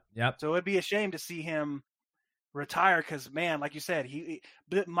 Yep. So it'd be a shame to see him retire because, man, like you said,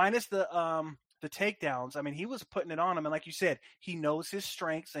 but minus the takedowns, I mean, he was putting it on him, and like you said, he knows his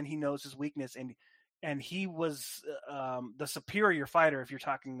strengths and he knows his weakness, and he was the superior fighter if you're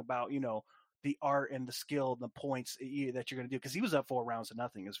talking about the art and the skill and the points that you're going to do, because he was up 4 rounds to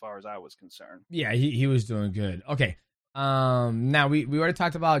nothing as far as I was concerned. Yeah, he was doing good. Okay. Now we already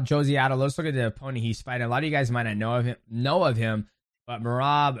talked about Jose Aldo. Let's look at the opponent he's fighting. A lot of you guys might not know of him, but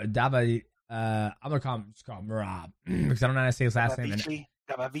Merab Dava. I'm gonna call him Merab because I don't know how to say his last name.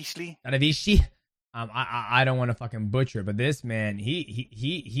 Davavishi. I don't want to fucking butcher, but this man,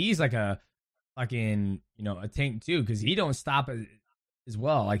 he's like a fucking a tank too, because he don't stop as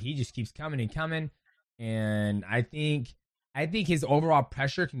well. Like he just keeps coming and coming, and I think his overall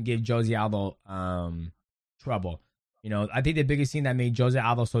pressure can give Jose Aldo trouble. I think the biggest thing that made Jose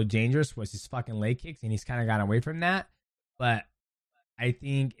Aldo so dangerous was his fucking leg kicks, and he's kind of gotten away from that, but I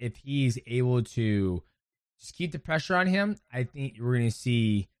think if he's able to just keep the pressure on him, I think we're going to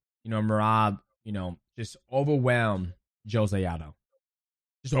see, Merab, just overwhelm Jose Aldo.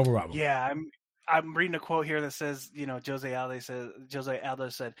 Just overwhelm him. Yeah, I'm reading a quote here that says, Jose Aldo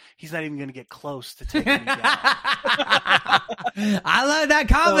said he's not even going to get close to taking me down. I love that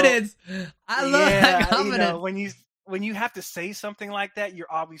confidence. I love that confidence. When you have to say something like that, you're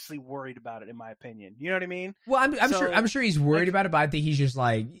obviously worried about it, in my opinion. You know what I mean? Well, I'm sure he's worried about it, but I think he's just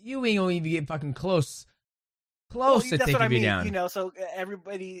like, you ain't gonna even get fucking close to taking me down. So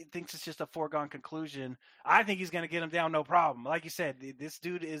everybody thinks it's just a foregone conclusion. I think he's gonna get him down, no problem. Like you said, this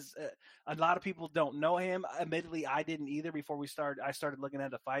dude is. A lot of people don't know him. Admittedly, I didn't either before I started looking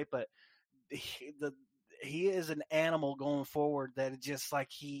at the fight, but he is an animal going forward that is just like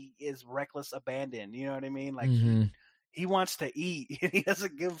he is reckless abandon. You know what I mean? Like he wants to eat. He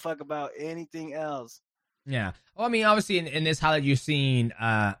doesn't give a fuck about anything else. Yeah. Well, I mean, obviously in this highlight you've seen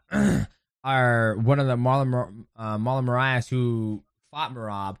one of the Marlon Moraes who fought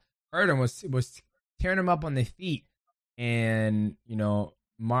Merab, hurt him, was tearing him up on the feet, and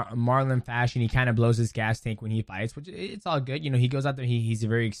Marlon fashion, he kind of blows his gas tank when he fights, which it's all good. He goes out there, he's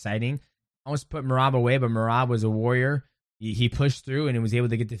very exciting. I almost put Merab away, but Merab was a warrior. He pushed through and was able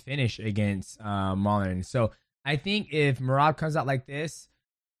to get the finish against Marlon. So I think if Merab comes out like this,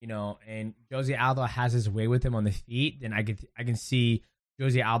 and Jose Aldo has his way with him on the feet, then I can see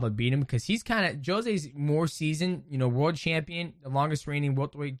Jose Aldo beat him, because he's kind of Jose's more seasoned, world champion, the longest reigning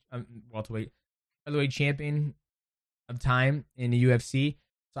featherweight champion of time in the UFC.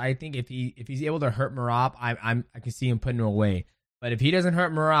 So I think if he's able to hurt Merab, I can see him putting him away. But if he doesn't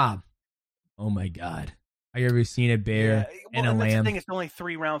hurt Merab, oh my God, have you ever seen a bear and a lamb? That's the thing. It's only a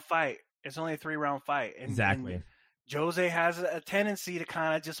 3-round fight. And, exactly. And Jose has a tendency to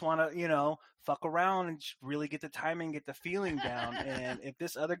kind of just want to, fuck around and really get the timing, get the feeling down. And if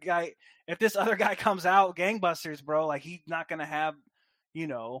this other guy comes out gangbusters, bro, like he's not gonna have,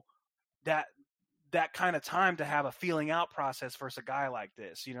 that that kind of time to have a feeling out process versus a guy like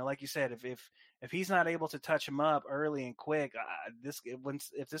this. You know, like you said, if he's not able to touch him up early and quick,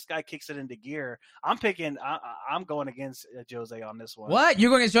 if this guy kicks it into gear, I'm going against Jose on this one. What? You're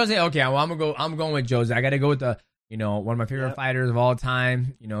going against Jose? Okay, well, I'm going with Jose. I got to go with the, you know, one of my favorite fighters of all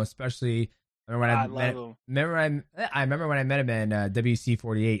time. You know, especially I remember when I met him in WC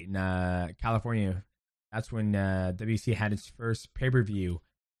 48 in California. That's when WC had its first pay-per-view,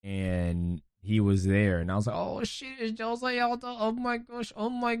 and he was there, and I was like, "Oh shit, it's Jose Aldo! Oh my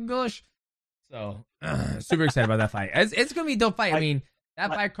gosh!" So super excited about that fight. It's gonna be a dope fight. I mean, that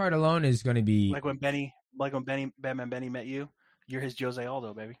fight card alone is gonna be like when Batman Benny met you. You're his Jose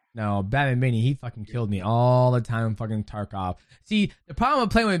Aldo, baby. No, Batman Benny, he fucking killed me all the time. Fucking Tarkov. See, the problem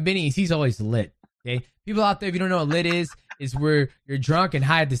with playing with Benny is he's always lit. Okay, people out there, if you don't know what lit is where you're drunk and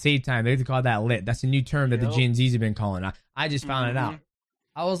high at the same time. They like to call that lit. That's a new term that the Gen Zs have been calling. I just found it out.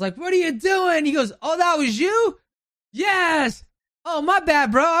 I was like, "What are you doing?" He goes, "Oh, that was you? Yes. Oh, my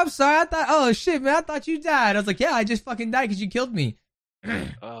bad, bro. I'm sorry. I thought, oh shit, man, I thought you died." I was like, "Yeah, I just fucking died because you killed me."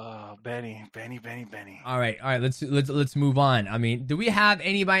 Oh, Benny. All right. Let's move on. I mean, do we have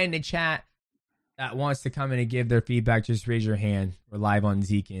anybody in the chat that wants to come in and give their feedback? Just raise your hand. We're live on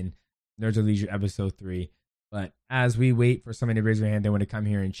Zeke and Nerds of Leisure episode 3. But as we wait for somebody to raise their hand, they want to come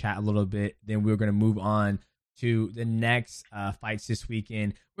here and chat a little bit. Then we're going to move on to the next fights this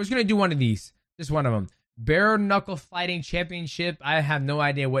weekend. We're just going to do one of these. Just one of them. Bare Knuckle Fighting Championship. I have no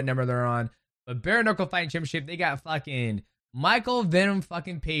idea what number they're on. But Bare Knuckle Fighting Championship, they got fucking Michael Venom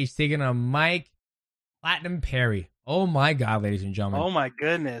fucking Page taking on Mike Platinum Perry. Oh my God, ladies and gentlemen. Oh my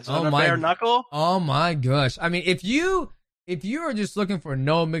goodness. Bare Knuckle? Oh my gosh. I mean, if you are just looking for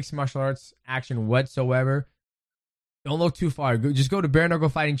no mixed martial arts action whatsoever, don't look too far. Just go to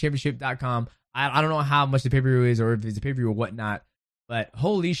bareknucklefightingchampionship.com. I don't know how much the pay-per-view is or if it's a pay-per-view or whatnot, but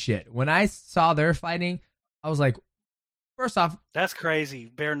holy shit. When I saw their fighting, I was like, first off, that's crazy.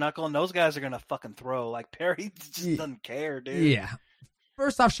 Bare Knuckle, and those guys are going to fucking throw. Like, Perry just doesn't care, dude. Yeah.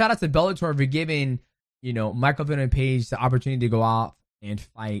 First off, shout out to Bellator for giving, you know, Michael Venom Page the opportunity to go out and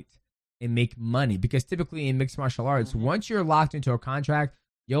fight and make money. Because typically in mixed martial arts, once you're locked into a contract,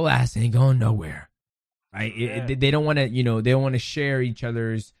 your ass ain't going nowhere. Right? Yeah. They don't want to, you know, they don't want to share each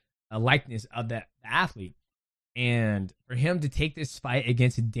other's likeness of that athlete. And for him to take this fight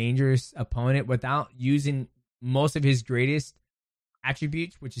against a dangerous opponent without using most of his greatest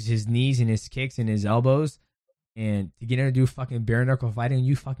attributes, which is his knees and his kicks and his elbows, and to get him to do fucking bare knuckle fighting, are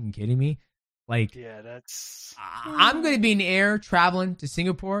you fucking kidding me? Like, yeah, that's. I'm going to be in the air traveling to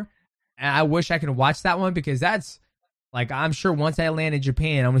Singapore, and I wish I could watch that one because that's like, I'm sure once I land in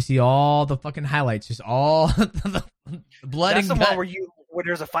Japan, I'm going to see all the fucking highlights, just all the blood. That's the one where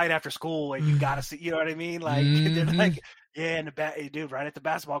there's a fight after school and you gotta see, you know what I mean? Like, they're like, yeah, in the dude, right at the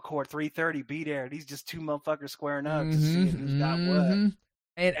basketball court, 3:30, be there. These just two motherfuckers squaring up to see who's got what.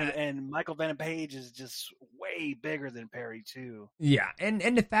 And Michael Venom Page is just way bigger than Perry too. Yeah, and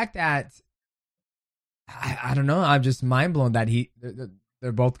the fact that I don't know, I'm just mind blown that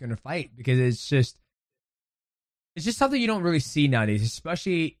they're both gonna fight because it's just something you don't really see nowadays,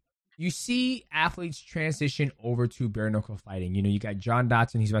 especially. You see athletes transition over to bare knuckle fighting. You know, you got John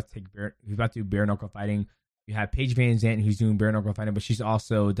Dotson, he's about to do bare knuckle fighting. You have Paige Van Zandt, who's doing bare knuckle fighting, but she's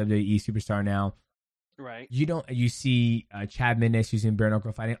also a WWE superstar now. Right. You see Chad Mendes, who's in bare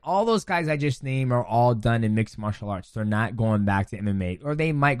knuckle fighting. All those guys I just named are all done in mixed martial arts. They're not going back to MMA, or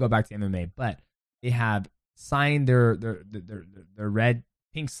they might go back to MMA, but they have signed their red,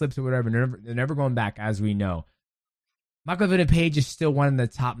 pink slips or whatever. They're never going back, as we know. Michael Venom Page is still one of the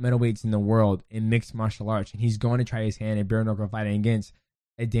top middleweights in the world in mixed martial arts, and he's going to try his hand at bare knuckle fighting against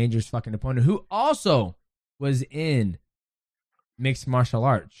a dangerous fucking opponent who also was in mixed martial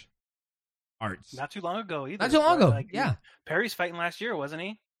arts. Not too long ago either. Not too long ago, yeah. Perry's fighting last year, wasn't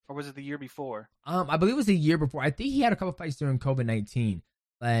he? Or was it the year before? I believe it was the year before. I think he had a couple fights during COVID-19,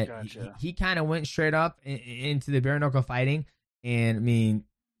 but gotcha. he kind of went straight up into the bare knuckle fighting, and I mean,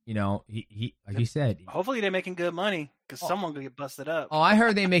 you know, he like you said. Hopefully they're making good money because someone will get busted up. Oh, I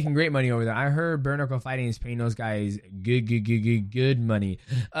heard they're making great money over there. I heard bare knuckle fighting is paying those guys good money.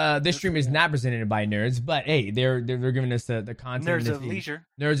 This stream is not presented by Nerds, but hey, they're giving us the content. Nerds of Leisure.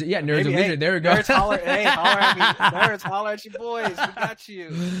 Nerds of Leisure. There we go. Nerds holler at me. Nerds holler at you boys. We got you.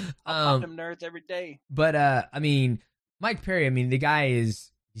 I pop them nerds every day. But I mean, Mike Perry. I mean, the guy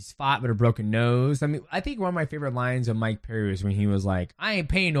he's fought with a broken nose. I mean, I think one of my favorite lines of Mike Perry was when he was like, "I ain't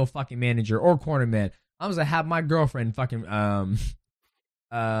paying no fucking manager or corner man. I was gonna have my girlfriend fucking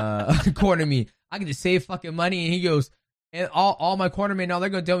corner me. I can just save fucking money." And he goes, "And all my corner men, all they're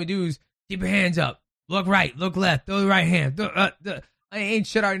gonna tell me to do is keep your hands up, look right, look left, throw the right hand. I ain't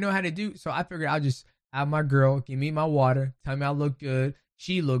shit I already know how to do. So I figured I'll just have my girl give me my water, tell me I look good,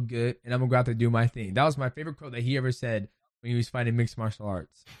 she look good, and I'm gonna go out there and do my thing. That was my favorite quote that he ever said when he was fighting mixed martial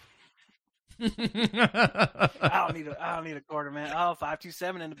arts. I don't need a quarter, man. Oh,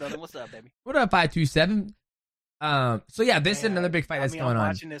 527 in the building. What's up, baby? What up, 527? So yeah, this is another big fight that's going on.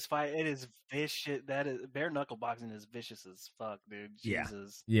 Watching this fight, it is vicious. That is bare knuckle boxing is vicious as fuck, dude.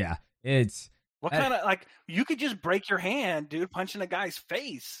 Jesus. Yeah. It's what kind of you could just break your hand, dude, punching a guy's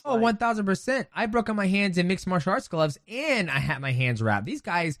face. Oh, 1000%. I broke on my hands in mixed martial arts gloves, and I had my hands wrapped. These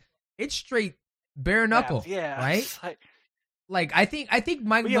guys, it's straight bare knuckle, right? Like I think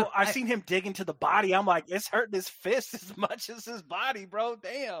Michael. I've seen him dig into the body. I'm like, it's hurting his fist as much as his body, bro.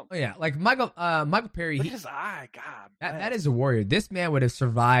 Damn. Oh yeah, like Michael Perry. Look at his eye, God. That is a warrior. This man would have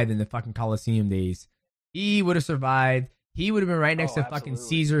survived in the fucking Coliseum days. He would have survived. He would have been right next to fucking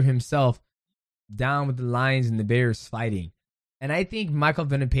Caesar himself, down with the lions and the bears fighting. And I think Michael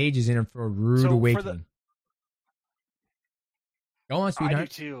Venom Page is in for a rude awakening. Go on, sweetheart. I do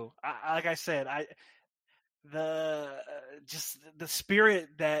too. Like I said, the spirit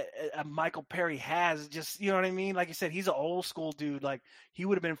that Michael Perry has, just, you know what I mean? Like you said, he's an old school dude. Like, he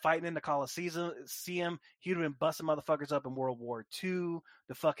would have been fighting in the Coliseum. He would have been busting motherfuckers up in World War II,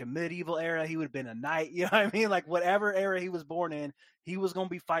 the fucking medieval era. He would have been a knight. You know what I mean? Like, whatever era he was born in, he was going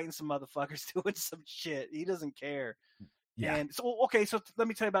to be fighting some motherfuckers doing some shit. He doesn't care. Yeah. And so, okay, so let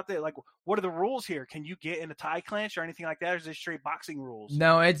me tell you about that. Like, what are the rules here? Can you get in a tie clinch or anything like that? Or is this straight boxing rules?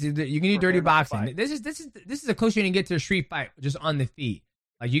 No, you can do dirty boxing. This is the closest you can get to a street fight, just on the feet.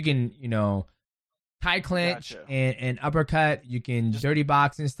 Like, you can, tie clinch and uppercut. You can just dirty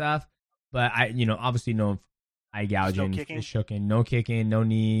box and stuff. But obviously no eye gouging, fish hooking, no kicking, no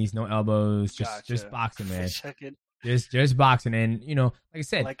knees, no elbows, just boxing, man. Just boxing, and like I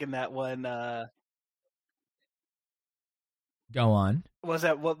said, like in that one. Go on. What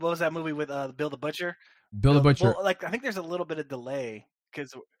was that movie with Bill the Butcher? Bill the Butcher. Well, like, I think there's a little bit of delay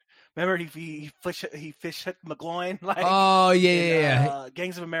because remember he fish hooked McGloin. Like, oh yeah.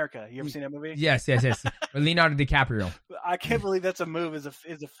 Gangs of America. You ever seen that movie? Yes. With Leonardo DiCaprio. I can't believe that's a move. Is a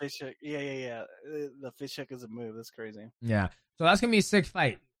fish hook. Yeah. The fish hook is a move. That's crazy. Yeah. So that's gonna be a sick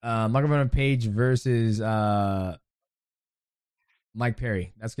fight. Michael Venom Page versus Mike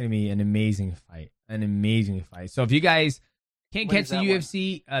Perry. That's gonna be an amazing fight. So if you guys can't catch the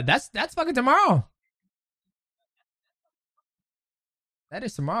UFC, that's fucking tomorrow. That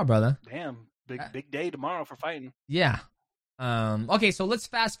is tomorrow, brother. Damn, big day tomorrow for fighting. Yeah. Okay, so let's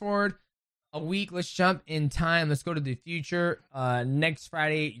fast forward a week. Let's jump in time. Let's go to the future. Next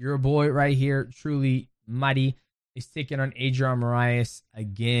Friday, your boy right here, Truly Mighty, is taking on Adrian Moraes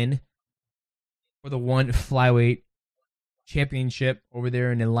again for the one flyweight championship over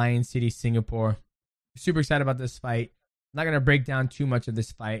there in the Lion City, Singapore. Super excited about this fight. I'm not going to break down too much of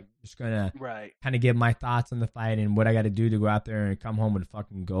this fight. Just going to kind of give my thoughts on the fight and what I got to do to go out there and come home with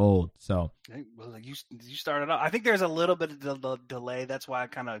fucking gold. So, well, you started off. I think there's a little bit of delay. That's why I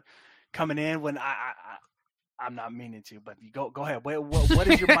kind of coming in when I'm not meaning to, but you go ahead. What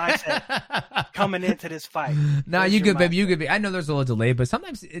is your mindset coming into this fight? No, you good, baby. You good. I know there's a little delay, but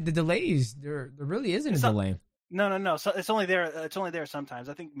sometimes the delays there really isn't a delay. No. So it's only there. It's only there sometimes.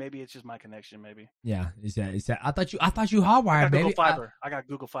 I think maybe it's just my connection. Maybe. Yeah. Is that? I thought you hardwired, baby. Google Fiber. I got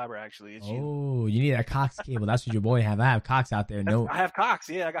Google Fiber actually. You need a Cox cable. That's what your boy have. I have Cox out there. No, I have Cox.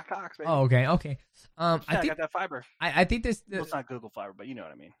 Yeah, I got Cox. Baby. Oh, okay. I got that fiber. I think this. Well, it's not Google Fiber, but you know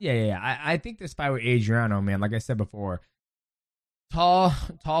what I mean. Yeah. I think this fight with Adriano, man. Like I said before, tall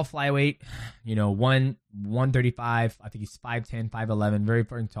flyweight. 135. I think he's 5'10", 5'11", very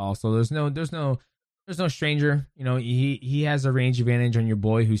fucking tall. So there's no stranger. He has a range advantage on your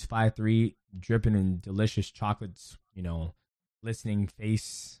boy who's 5'3", dripping in delicious chocolates, glistening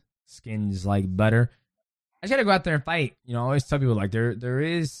face, skin's like butter. I just gotta go out there and fight. I always tell people, like, there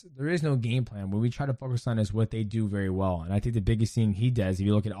is no game plan. What we try to focus on is what they do very well. And I think the biggest thing he does, if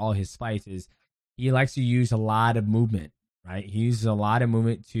you look at all his fights, is he likes to use a lot of movement, right? He uses a lot of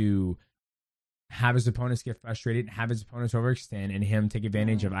movement to have his opponents get frustrated, have his opponents overextend, and him take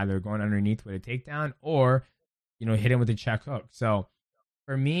advantage of either going underneath with a takedown or, hit him with a check hook. So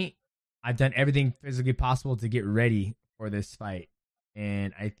for me, I've done everything physically possible to get ready for this fight.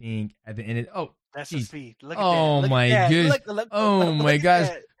 And I think at the end of that's the speed. Look at that. My goodness. Oh my gosh.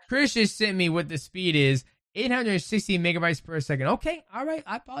 Chris just sent me what the speed is. 860 megabytes per second. Okay, all right.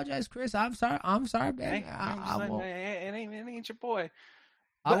 I apologize, Chris. I'm sorry, man. It ain't your boy.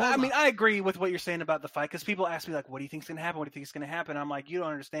 But, I agree with what you're saying about the fight, because people ask me, like, what do you think's going to happen? What do you think is going to happen? I'm like, you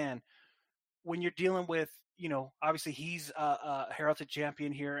don't understand. When you're dealing with, obviously he's a heralded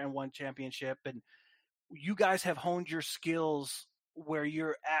champion here and won championship, and you guys have honed your skills where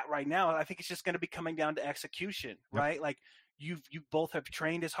you're at right now. I think it's just going to be coming down to execution, right? Like you both have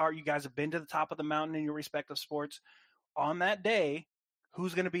trained as hard. You guys have been to the top of the mountain in your respective sports. On that day,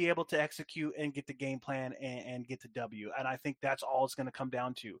 who's going to be able to execute and get the game plan and get the W? And I think that's all it's going to come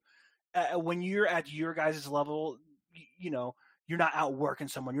down to. When you're at your guys' level, you know, you're not out working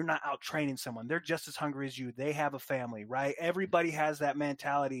someone. You're not out training someone. They're just as hungry as you. They have a family, right? Everybody has that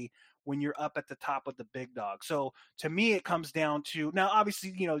mentality when you're up at the top of the big dog. So to me, it comes down to, now,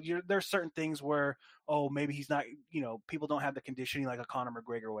 obviously, you know, there's certain things where, oh, maybe he's not, you know, people don't have the conditioning like a Conor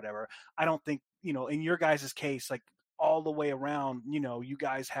McGregor or whatever. I don't think, you know, in your guys' case, like all the way around, you know, you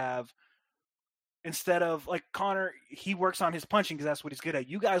guys have, instead of like Conor, he works on his punching because that's what he's good at.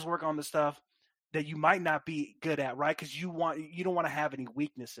 You guys work on the stuff that you might not be good at, right? Because you don't want to have any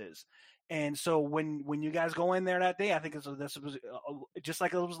weaknesses. And so when you guys go in there that day, I think this was just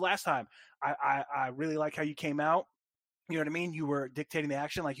like it was last time. I really like how you came out. You know what I mean? You were dictating the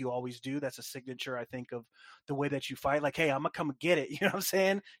action like you always do. That's a signature, I think, of the way that you fight. Like, hey, I'm going to come get it. You know what I'm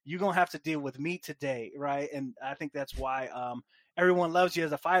saying? You're going to have to deal with me today, right? And I think that's why everyone loves you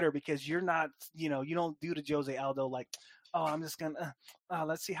as a fighter, because you're not, you know, you don't do the Jose Aldo like, oh, I'm just gonna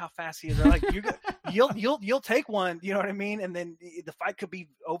let's see how fast he is. Or like you'll take one, you know what I mean? And then the fight could be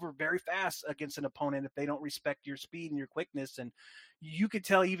over very fast against an opponent if they don't respect your speed and your quickness. And you could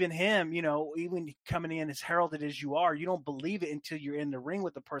tell even him, you know, even coming in as heralded as you are, you don't believe it until you're in the ring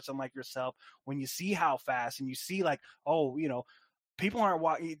with a person like yourself. When you see how fast and you see like, oh, you know, people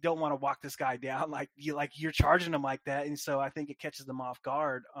don't want to walk this guy down like you're charging them like that. And so I think it catches them off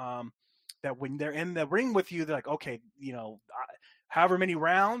guard. That when they're in the ring with you, they're like, okay, you know, however many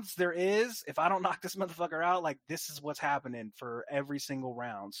rounds there is, if I don't knock this motherfucker out, like this is what's happening for every single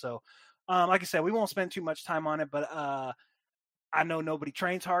round. So, like I said, we won't spend too much time on it, but I know nobody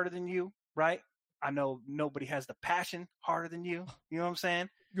trains harder than you, right? I know nobody has the passion harder than you. You know what I'm saying?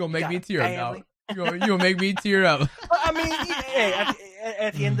 You're going to make me tear up now. You're going to make me tear up. I mean, hey,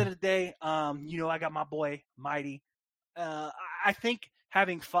 at the end of the day, you know, I got my boy, Mighty. I think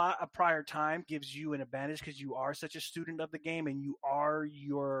having fought a prior time gives you an advantage because you are such a student of the game and you are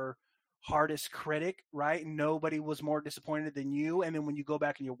your hardest critic, right? Nobody was more disappointed than you. And then when you go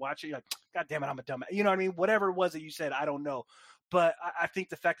back and you watch it, you're like, God damn it, I'm a dumbass. You know what I mean? Whatever it was that you said, I don't know. But I think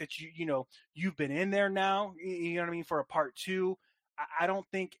the fact that you know, you've been in there now, you know what I mean, for a part two, I don't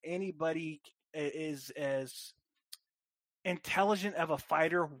think anybody is as intelligent of a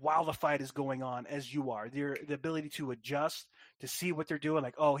fighter while the fight is going on as you are. The ability to adjust, to see what they're doing,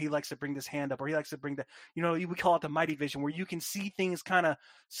 like, oh, he likes to bring this hand up, or he likes to bring the, you know, we call it the mighty vision, where you can see things kind of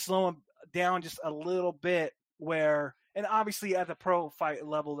slowing down just a little bit, where, and obviously at the pro fight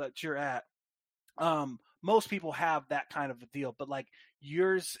level that you're at, most people have that kind of a deal, but like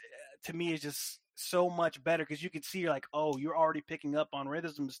yours to me is just so much better because you can see, you're like, oh, you're already picking up on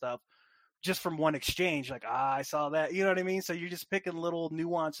rhythms and stuff just from one exchange, like, I saw that, you know what I mean? So you're just picking little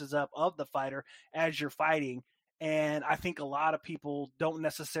nuances up of the fighter as you're fighting. And I think a lot of people don't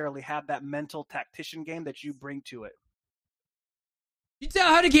necessarily have that mental tactician game that you bring to it. You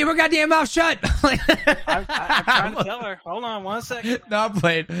tell her to keep her goddamn mouth shut. I'm trying to tell her. Hold on 1 second. No, I'm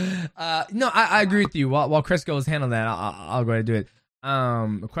playing. No, I agree with you. While Chris goes handle that, I'll go ahead and do it.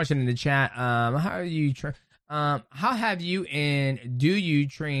 A question in the chat. How are you... how have you and do you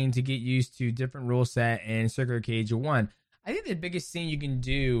train to get used to different rule set and circular cage? One, I think the biggest thing you can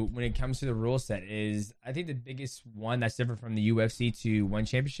do when it comes to the rule set is, I think the biggest one that's different from the UFC to One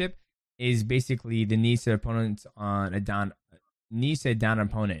Championship is basically the knees to opponents on a down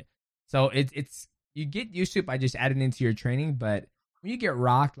opponent. So it's you get used to it by just adding into your training, but when you get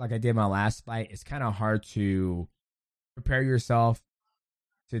rocked like I did my last fight, it's kind of hard to prepare yourself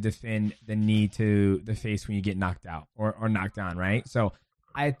to defend the knee to the face when you get knocked out or knocked down, right? So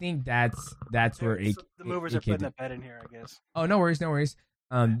I think that's where the movers are putting a bet in here, I guess. Oh, no worries.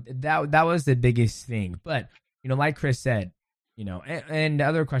 That was the biggest thing. But you know, like Chris said, you know, and the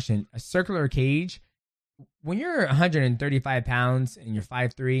other question, a circular cage, when you're 135 pounds and you're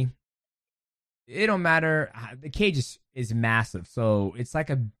 5'3", it don't matter. The cage is massive, so it's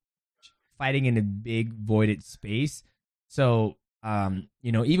like fighting in a big voided space. So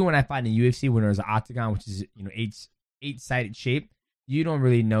you know, even when I fight in the UFC, when there's an octagon, which is, you know, eight-sided shape, you don't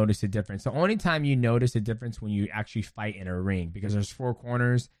really notice a difference. The only time you notice a difference when you actually fight in a ring, because there's 4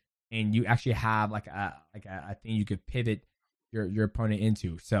 corners and you actually have like a thing you could pivot your opponent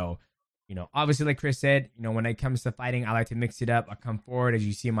into. So, you know, obviously, like Chris said, you know, when it comes to fighting, I like to mix it up. I come forward, as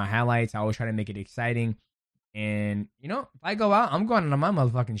you see in my highlights. I always try to make it exciting. And, you know, if I go out, I'm going on my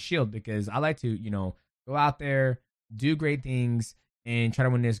motherfucking shield, because I like to, you know, go out there, do great things, and try to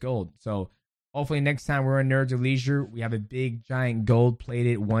win this gold. So Hopefully next time we're in Nerds of Leisure, we have a big, giant,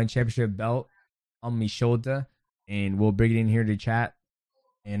 gold-plated one championship belt on my shoulder, and we'll bring it in here to chat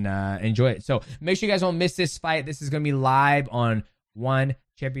and enjoy it. So make sure you guys don't miss this fight. This is going to be live on One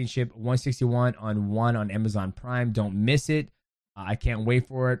Championship 161 on Amazon Prime. Don't miss it. I can't wait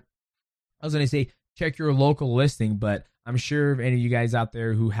for it. I was going to say check your local listing, but I'm sure if any of you guys out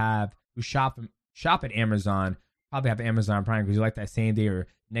there who shop at Amazon probably have Amazon Prime because you like that same day or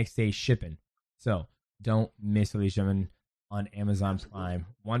next day shipping. So don't miss Ladies and Gentlemen on Amazon Prime.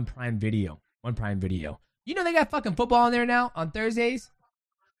 One Prime Video. You know they got fucking football on there now on Thursdays?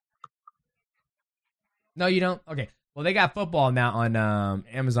 No, you don't? Okay. Well, they got football now on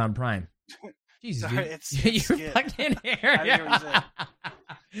Amazon Prime. Jesus, sorry, dude. Your fucking hair.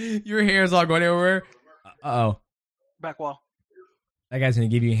 Your hair's all going everywhere. Uh-oh. Back wall. That guy's going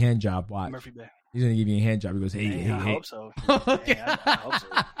to give you a hand job. Watch. Murphy Bay. He's going to give you a hand job. He goes, hey. I hope so. Okay. I hope so.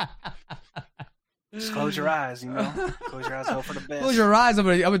 Just close your eyes, you know? Close your eyes, hope for the best. Close your eyes. I'm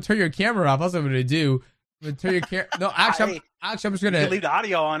gonna turn your camera off. That's what I'm going to do. I'm going to turn your camera. No, actually, I'm just going to leave the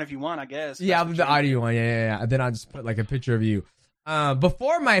audio on if you want, I guess. Yeah, I'll leave the audio on. Yeah. Then I'll just put like a picture of you.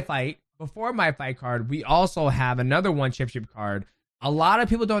 Before my fight card, we also have another one championship card. A lot of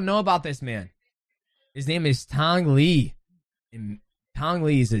people don't know about this man. His name is Tong Lee. And Tong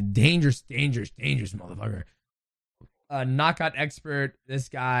Lee is a dangerous motherfucker. Knockout expert. This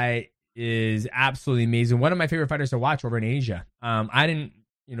guy is absolutely amazing. One of my favorite fighters to watch over in Asia. I didn't,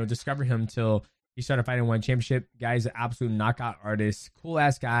 discover him until he started fighting one championship. Guy's an absolute knockout artist. Cool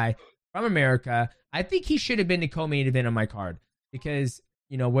ass guy from America. I think he should have been the co-main event on my card because,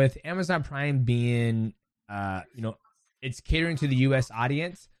 with Amazon Prime being, it's catering to the U.S.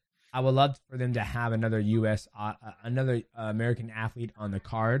 audience. I would love for them to have another American athlete on the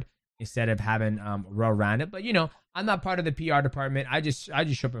card instead of having well-rounded. But I'm not part of the PR department. I just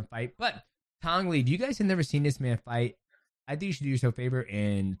show up and fight. But Tong Lee, if you guys have never seen this man fight, I think you should do yourself a favor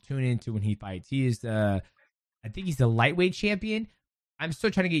and tune into when he fights. He is I think he's the lightweight champion. I'm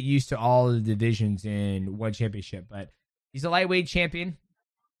still trying to get used to all the divisions in one championship, but he's a lightweight champion.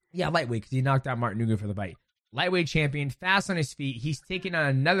 Yeah, lightweight because he knocked out Martin Nuga for the fight. Lightweight champion, fast on his feet. He's taking on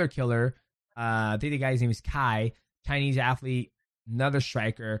another killer. I think the guy's name is Kai, Chinese athlete, another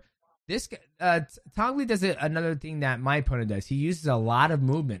striker. This Tong Lee does another thing that my opponent does. He uses a lot of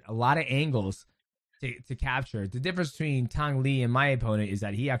movement, a lot of angles to capture. The difference between Tong Lee and my opponent is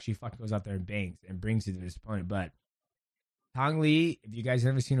that he actually fucking goes out there and bangs and brings it to his opponent. But Tong Lee, if you guys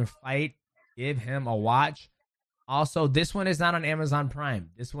have never seen him fight, give him a watch. Also, this one is not on Amazon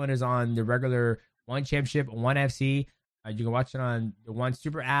Prime. This one is on the regular One Championship, One FC. You can watch it on the One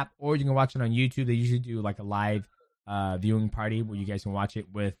Super app, or you can watch it on YouTube. They usually do like a live viewing party where you guys can watch it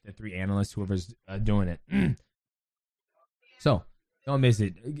with the three analysts, whoever's doing it. So, don't miss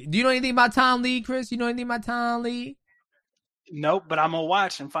it. Do you know anything about Tong Lee, Chris? You know anything about Tong Lee? Nope, but I'm going to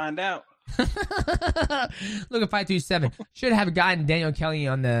watch and find out. Look at 527. Should have gotten Daniel Kelly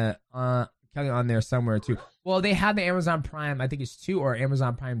on the Kelly on there somewhere too. Well, they have the Amazon Prime, I think it's 2 or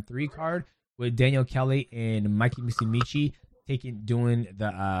Amazon Prime 3 card with Daniel Kelly and Mikey Musumeci doing the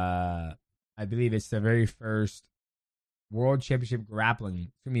I believe it's the very first World Championship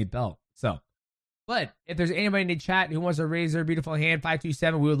grappling belt. So, but if there's anybody in the chat who wants to raise their beautiful hand,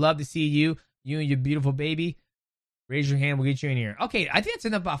 527, we would love to see you and your beautiful baby. Raise your hand. We'll get you in here. Okay, I think that's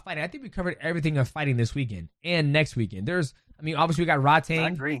enough about fighting. I think we covered everything of fighting this weekend and next weekend. Obviously we got Rodtang. I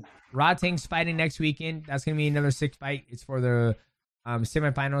agree. Rodtang's fighting next weekend. That's going to be another 6 fight. It's for the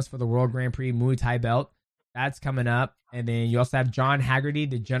semifinals for the World Grand Prix Muay Thai belt. That's coming up. And then you also have John Haggerty,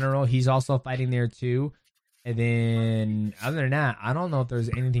 the general. He's also fighting there too. And then other than that, I don't know if there's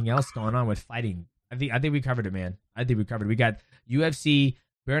anything else going on with fighting. I think we covered it, man. I think we covered it. We got UFC,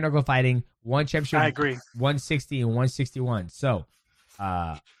 bare knuckle fighting, one championship. I agree. 160 and 161. So,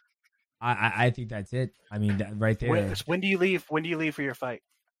 I think that's it. I mean, right there. When do you leave? When do you leave for your fight?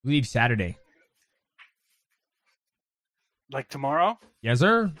 We leave Saturday. Like tomorrow? Yes,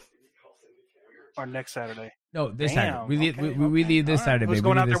 sir. Or next Saturday? No, this Damn, Saturday. We leave this Saturday. Who's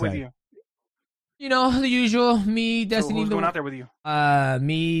going out there with you? You know, the usual. Me, Destiny. Who's going out there with you?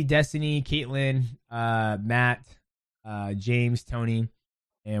 Me, Destiny, Caitlin, Matt, James, Tony.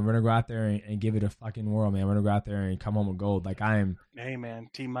 And we're going to go out there and give it a fucking whirl, man. We're going to go out there and come home with gold. Like, Hey, man.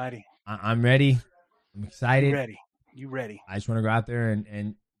 Team Mighty. I'm ready. I'm excited. You ready. I just want to go out there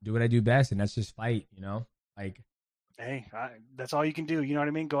and do what I do best, and that's just fight, Like, hey, that's all you can do. You know what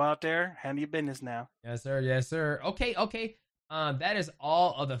I mean? Go out there, handle your business now. Yes, sir. Yes, sir. Okay. That is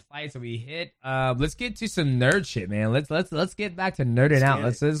all of the fights that we hit. Let's get to some nerd shit, man. Let's get back to nerding out.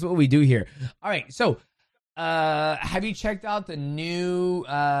 This is what we do here. All right, so Have you checked out the new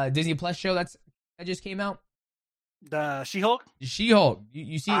Disney Plus show that just came out? The She-Hulk. She-Hulk.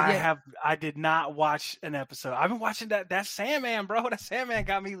 You see it yet? I did not watch an episode. I've been watching that Sandman, bro. That Sandman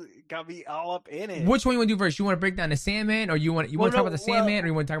got me all up in it. Which one you want to do first? You want to break down the Sandman, or you want to talk about the Sandman, or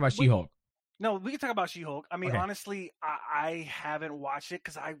you want to talk about She-Hulk? No, we can talk about She-Hulk. I mean, honestly, I haven't watched it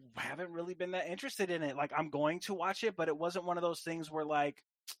because I haven't really been that interested in it. Like, I'm going to watch it, but it wasn't one of those things where, like,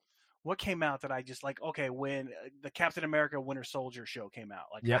 what came out that I just like, okay, when the Captain America Winter Soldier show came out,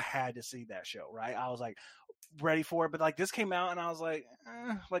 like, I had to see that show, right? I was like ready for it, but like this came out and I was like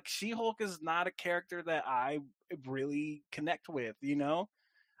She-Hulk is not a character that I really connect with, you know?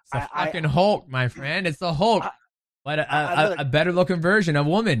 It's the fucking Hulk, my friend. It's the Hulk, but a better looking version of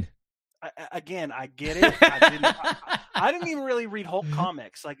woman. I get it. I didn't even really read Hulk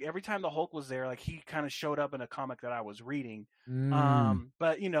comics. Like every time the Hulk was there, like he kind of showed up in a comic that I was reading.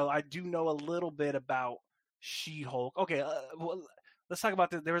 But you know, I do know a little bit about She-Hulk. Okay, well, let's talk about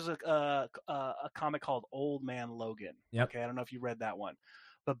this. There was a comic called Old Man Logan. Yep. Okay, I don't know if you read that one,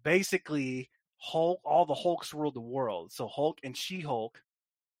 but basically, all the Hulks ruled the world. So Hulk and She-Hulk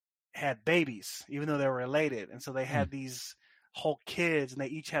had babies, even though they were related, and so they had these Hulk kids, and they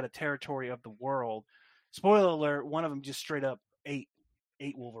each had a territory of the world. Spoiler alert: one of them just straight up ate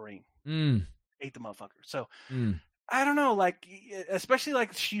Wolverine, ate the motherfucker. So I don't know, like especially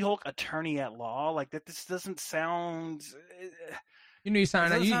like She-Hulk attorney at law, like that. This doesn't sound. You know, you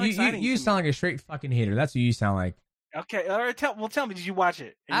sound like a straight fucking hater. That's what you sound like. Okay, all right. Tell me, did you watch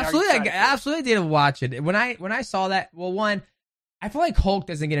it? Absolutely, I absolutely did watch it. When I saw that, well, one, I feel like Hulk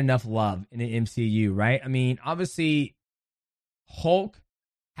doesn't get enough love in the MCU, right? I mean, obviously, Hulk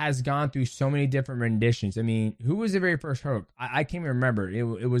has gone through so many different renditions. I mean, who was the very first Hulk? I can't even remember. It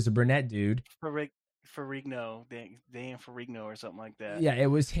was a brunette dude. Ferrigno, Dan Ferrigno or something like that. Yeah, it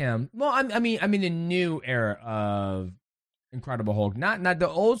was him. Well, I mean the new era of Incredible Hulk. Not the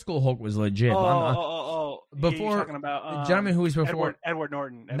old school Hulk was legit. Before you're talking about the gentleman who was before Edward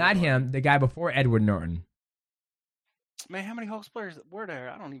Norton. Not him, the guy before Edward Norton. Man, how many Hulk players were there?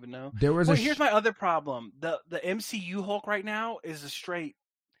 I don't even know. There was. Here's my other problem: the MCU Hulk right now is a straight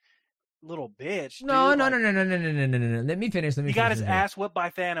little bitch. No. Let me finish. He got his ass whipped by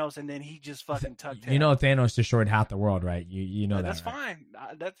Thanos, and then he just fucking tucked him. You know, Thanos destroyed half the world, right? You know that. That's right?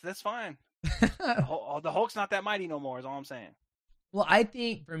 fine. That's fine. The Hulk's not that mighty no more. Is all I'm saying. Well, I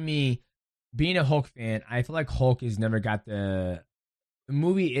think for me, being a Hulk fan, I feel like Hulk has never got the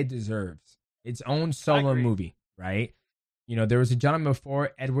movie it deserves. Its own solo movie, right? You know, there was a gentleman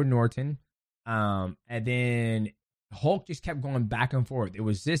before, Edward Norton, and then Hulk just kept going back and forth. It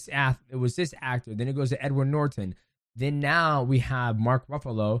was this actor, then it goes to Edward Norton. Then now we have Mark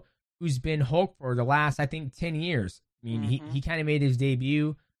Ruffalo, who's been Hulk for the last, I think, 10 years. I mean, he kind of made his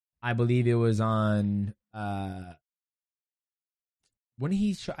debut. I believe it was on when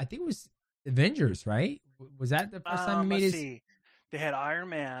he I think it was Avengers, right? Was that the first time he made his? See. They had Iron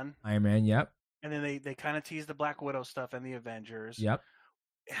Man. Yep. And then they kind of teased the Black Widow stuff in the Avengers. Yep.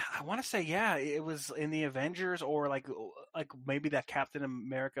 I want to say, yeah, it was in the Avengers or like maybe that Captain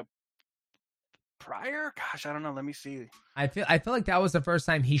America prior. Gosh, I don't know. Let me see. I feel like that was the first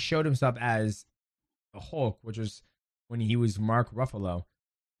time he showed himself as the Hulk, which was when he was Mark Ruffalo.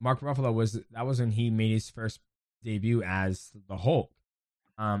 Mark Ruffalo was when he made his first debut as the Hulk.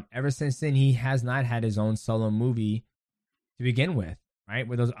 Ever since then, he has not had his own solo movie to begin with, right?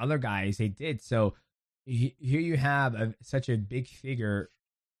 With those other guys, they did. So here you have such a big figure,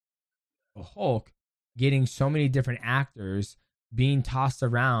 the Hulk, getting so many different actors being tossed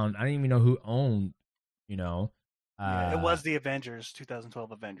around. I don't even know who owned, you know. It was the Avengers,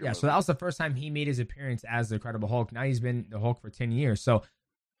 2012 Avengers. Yeah, movie. so that was the first time he made his appearance as the Incredible Hulk. Now he's been the Hulk for 10 years. So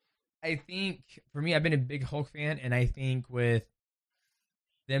I think, for me, I've been a big Hulk fan, and I think with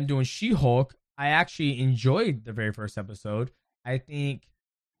them doing She-Hulk, I actually enjoyed the very first episode. I think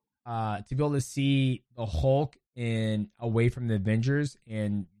to be able to see the Hulk away from the Avengers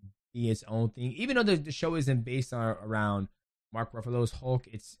and be its own thing, even though the show isn't based around Mark Ruffalo's Hulk,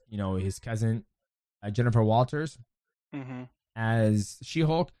 it's, you know, his cousin Jennifer Walters as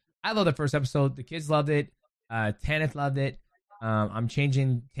She-Hulk. I love the first episode. The kids loved it. Tanith loved it. I'm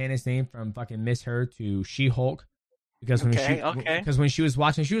changing Tanith's name from fucking Miss Her to She-Hulk because when she was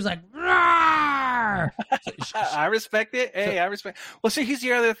watching, she was like, "Rawr!" I respect it. Hey, I respect. Well, see, here's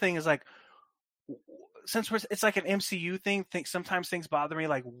the other thing: is like, since it's like an MCU thing, sometimes things bother me.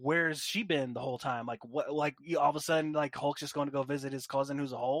 Like, where's she been the whole time? Like, what? Like, all of a sudden, like Hulk's just going to go visit his cousin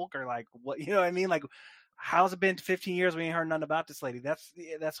who's a Hulk, or like, what? You know what I mean? Like, how's it been 15 years? We ain't heard nothing about this lady.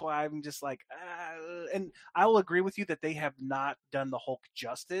 That's why I'm just like, and I will agree with you that they have not done the Hulk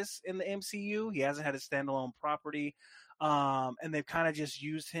justice in the MCU. He hasn't had a standalone property. And they've kind of just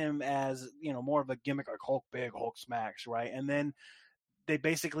used him as, more of a gimmick, like Hulk big, Hulk smacks, right? And then they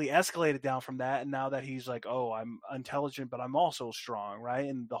basically escalated down from that, and now that he's like, oh, I'm intelligent, but I'm also strong, right?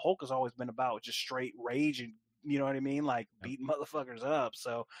 And the Hulk has always been about just straight rage and, you know what I mean, like beating motherfuckers up.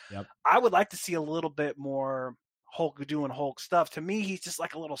 So I would like to see a little bit more Hulk doing Hulk stuff. To me, he's just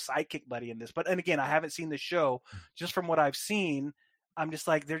like a little sidekick buddy in this. But and again, I haven't seen the show. Just from what I've seen, I'm just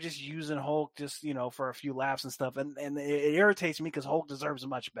like, they're just using Hulk just, for a few laughs and stuff. And it irritates me because Hulk deserves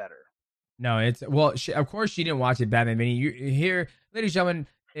much better. No, it's, well, of course she didn't watch it, Batman Mini. You here, ladies and gentlemen,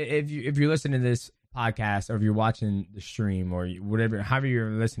 if you're listening to this podcast, or if you're watching the stream, or whatever, however you're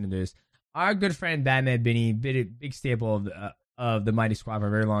listening to this, our good friend Batman Benny, big staple of the Mighty Squad for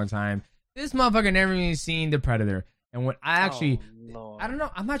a very long time. This motherfucker never even seen The Predator. And when I actually, I don't know,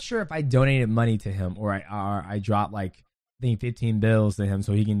 I'm not sure if I donated money to him, or I dropped like, I think 15 bills to him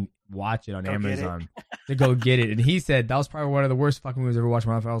so he can watch it on Amazon to go get it. And he said that was probably one of the worst fucking movies I've ever watched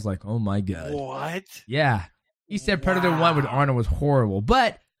in my life. I was like, oh my God. What? Yeah. He said Predator 1 with Arnold was horrible.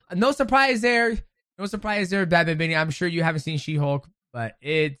 But no surprise there. No surprise there, Batman Benny. I'm sure you haven't seen She-Hulk, but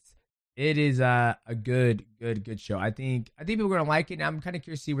it is a good show. I think people are going to like it. And I'm kind of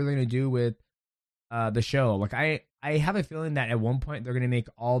curious to see what they're going to do with the show. Like I have a feeling that at one point they're going to make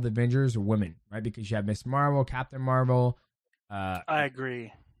all the Avengers women, right? Because you have Miss Marvel, Captain Marvel. I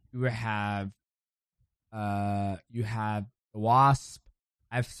agree. You have the Wasp.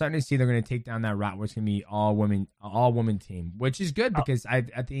 I'm starting to see they're going to take down that route where it's going to be all women team, which is good because I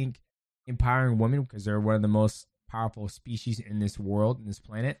think empowering women, because they're one of the most powerful species in this world, in this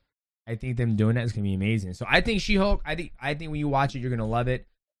planet. I think them doing that is going to be amazing. So I think She-Hulk, I think when you watch it, you're going to love it.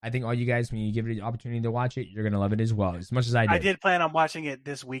 I think all you guys, when you give it the opportunity to watch it, you're going to love it as well, as much as I did. I did plan on watching it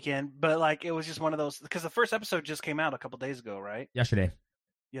this weekend, but like it was just one of those, because the first episode just came out a couple days ago, right? Yesterday.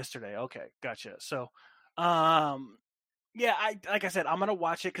 Okay, gotcha. So, yeah, like I said, I'm gonna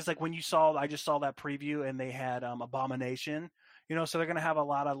watch it because like I just saw that preview and they had Abomination, so they're gonna have a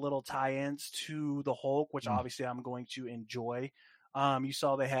lot of little tie-ins to the Hulk, which obviously I'm going to enjoy. You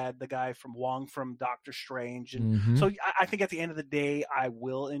saw they had the guy from Wong from Doctor Strange, and so I think at the end of the day, I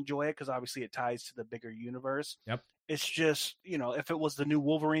will enjoy it because obviously it ties to the bigger universe. Yep. It's just if it was the new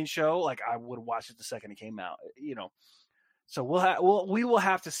Wolverine show, like I would watch it the second it came out. So we will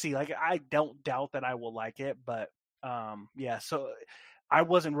have to see. Like I don't doubt that I will like it, but yeah. So I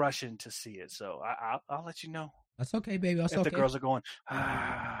wasn't rushing to see it, so I'll let you know. That's okay, baby. That's if okay. The girls are going. All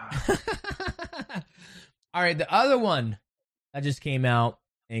right, the other one that just came out,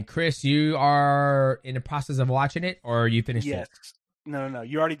 and Chris, you are in the process of watching it, or you finished it? Yes. No.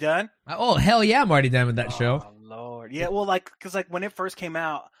 You already done? Oh hell yeah, I'm already done with that show. Oh Lord, yeah. Well, because when it first came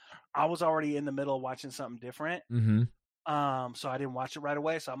out, I was already in the middle of watching something different. Mm-hmm. So I didn't watch it right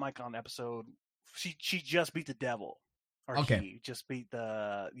away. So I'm like on episode. She just beat the devil, or he just beat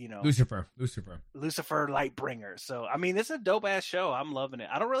the Lucifer Lightbringer. So I mean, it's a dope ass show. I'm loving it.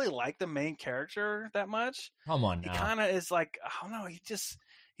 I don't really like the main character that much. Come on, now. He kind of is like, I don't know.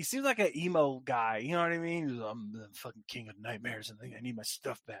 He seems like an emo guy. You know what I mean? I'm the fucking king of nightmares, and I need my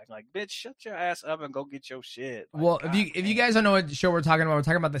stuff back. Like, bitch, shut your ass up and go get your shit. Like, well, if you guys don't know what show we're talking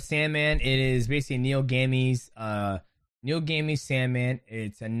about the Sandman. It is basically Neil Gaiman's Sandman.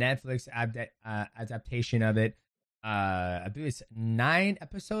 It's a Netflix adaptation of it. I believe it's 9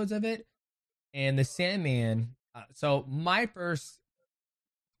 episodes of it. And the Sandman. So my first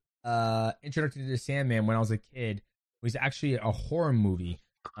introduction to the Sandman when I was a kid was actually a horror movie.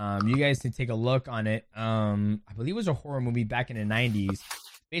 You guys can take a look on it. I believe it was a horror movie back in the 90s.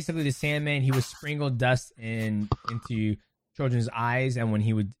 Basically, the Sandman, he would sprinkle dust into children's eyes, and when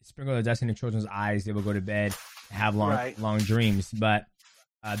he would sprinkle the dust into children's eyes, they would go to bed and have long dreams. But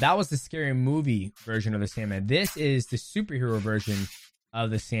that was the scary movie version of the Sandman. This is the superhero version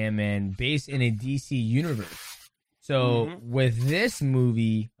of the Sandman based in a DC universe. So with this this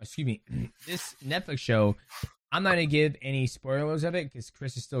Netflix show, I'm not going to give any spoilers of it because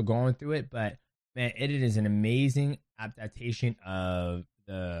Chris is still going through it, but man, it is an amazing adaptation of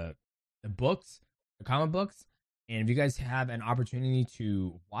the books, the comic books. And if you guys have an opportunity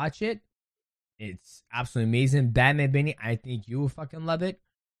to watch it, it's absolutely amazing. Batman Benny, I think you will fucking love it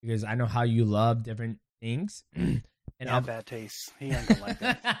because I know how you love different things. And bad taste. He ain't gonna like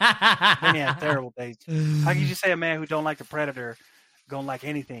that. Benny had terrible taste. How can you say a man who don't like the Predator gonna like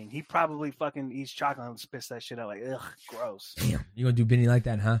anything? He probably fucking eats chocolate and spits that shit out like, ugh, gross. Damn, you gonna do Benny like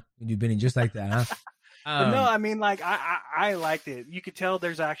that, huh? You do Benny just like that, huh? But no, I mean, like I liked it. You could tell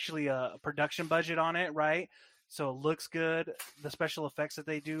there's actually a production budget on it, right? So it looks good. The special effects that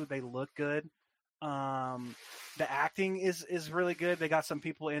they do, they look good. The acting is really good. They got some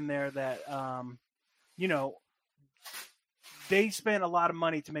people in there that you know, they spent a lot of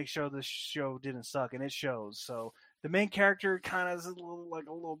money to make sure the show didn't suck, and it shows. So the main character kind of is like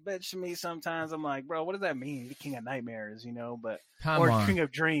a little bitch to me sometimes. I'm like, bro, what does that mean? The King of Nightmares, but Come on. King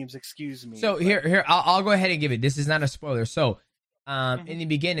of Dreams, excuse me. So but, here, I'll go ahead and give it. This is not a spoiler. So, in the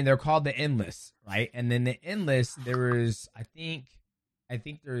beginning, they're called the Endless, right? And then the Endless, there was, I think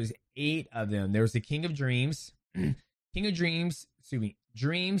there's 8 of them. There was the King of Dreams, King of Dreams, excuse me,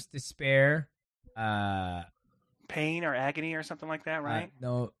 Dreams, Despair, Pain or Agony or something like that, right?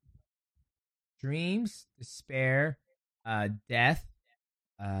 No, Dreams, Despair, Death.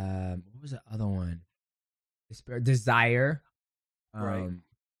 What was the other one? Despair, Desire. Right. And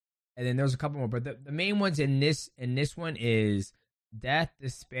then there's a couple more, but the main ones in this one is Death,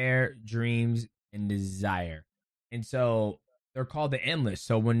 Despair, Dreams, and Desire. And so they're called the Endless.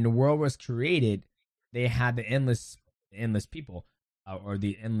 So when the world was created, they had the endless people, or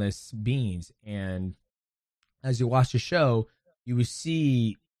the endless beings. And as you watch the show, you will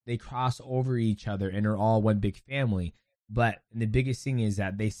see they cross over each other and are all one big family. But the biggest thing is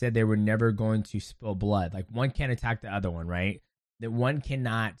that they said they were never going to spill blood. Like, one can't attack the other one, right? That one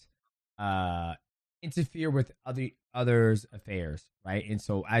cannot interfere with others' affairs, right? And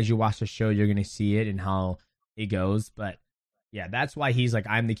so as you watch the show, you're going to see it and how it goes. But yeah, that's why he's like,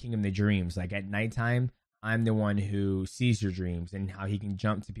 I'm the king of the dreams. Like, at nighttime, I'm the one who sees your dreams, and how he can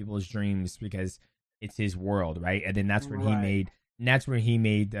jump to people's dreams because it's his world, right? And then that's when he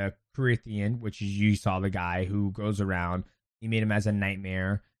made the Corythian, which is, you saw the guy who goes around. He made him as a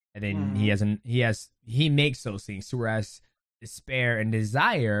nightmare, and then he makes those things. So whereas Despair and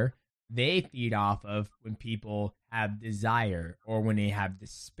Desire, they feed off of when people have desire or when they have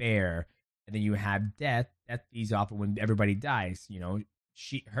despair. And then you have Death. Death feeds off of when everybody dies.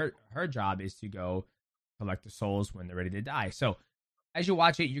 Her job is to go collect the souls when they're ready to die. So as you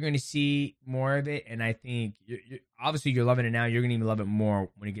watch it, you're going to see more of it, and I think obviously you're loving it now. You're going to even love it more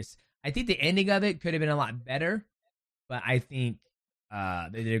when it gets. I think the ending of it could have been a lot better, but I think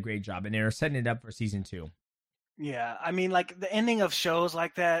they did a great job, and they're setting it up for season 2. Yeah, I mean, like, the ending of shows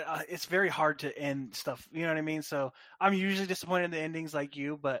like that, it's very hard to end stuff. You know what I mean? So I'm usually disappointed in the endings, like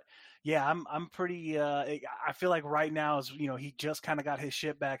you, but yeah, I'm pretty. I feel like right now is he just kind of got his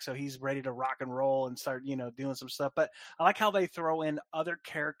shit back, so he's ready to rock and roll and start doing some stuff. But I like how they throw in other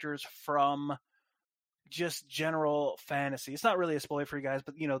characters from just general fantasy. It's not really a spoiler for you guys,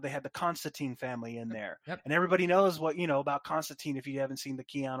 but they had the Constantine family in there. Yep. And everybody knows what about Constantine if you haven't seen the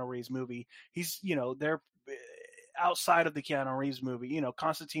Keanu Reeves movie. He's they're outside of the Keanu Reeves movie.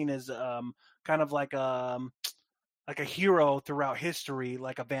 Constantine is kind of like a hero throughout history,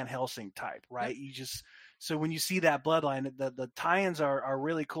 like a Van Helsing type, right? Yep. So when you see that bloodline, the tie-ins are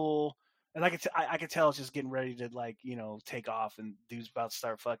really cool. And I could tell it's just getting ready to take off, and dude's about to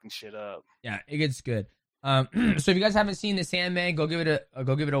start fucking shit up. Yeah, it gets good. So if you guys haven't seen The Sandman, go give it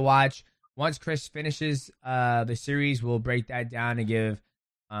a watch. Once Chris finishes the series, we'll break that down and give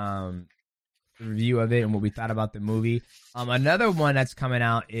the review of it and what we thought about the movie. Another one that's coming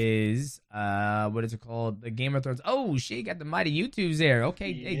out is what is it called? The Game of Thrones. Oh shit, got the mighty YouTubes there. Okay,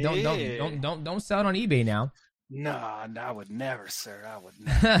 yeah. Hey, don't sell it on eBay now. No, I would never, sir. I would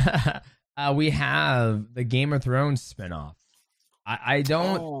never. We have the Game of Thrones spinoff. I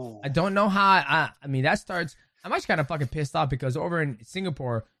don't know how. I mean, that starts. I'm actually kind of fucking pissed off because over in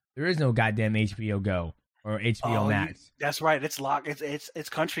Singapore there is no goddamn HBO Go or HBO Max. That's right. It's locked. It's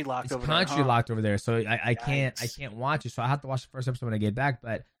country locked over there. It's country locked over there. So I can't watch it. So I have to watch the first episode when I get back.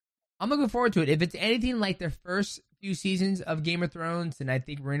 But I'm looking forward to it. If it's anything like the first few seasons of Game of Thrones, then I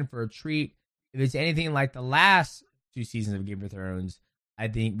think we're in for a treat. If it's anything like the last 2 seasons of Game of Thrones, I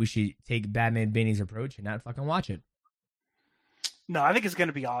think we should take Batman Benny's approach and not fucking watch it. No, I think it's going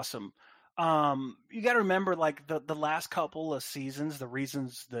to be awesome. You got to remember, like, the last couple of seasons, the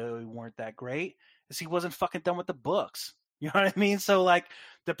reasons they weren't that great is he wasn't fucking done with the books. You know what I mean? So, like,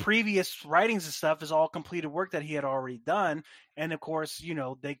 the previous writings and stuff is all completed work that he had already done. And, of course,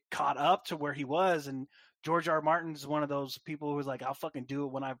 they caught up to where he was. And George R. Martin's one of those people who was like, I'll fucking do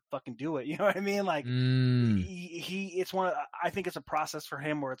it when I fucking do it. You know what I mean? Like, I think it's a process for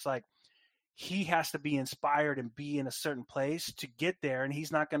him where it's like, he has to be inspired and be in a certain place to get there. And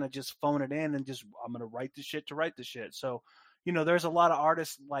he's not going to just phone it in and just, I'm going to write the shit to write the shit. So, there's a lot of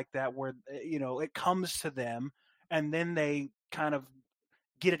artists like that where, it comes to them and then they kind of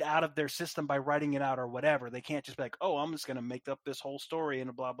get it out of their system by writing it out or whatever. They can't just be like, oh, I'm just going to make up this whole story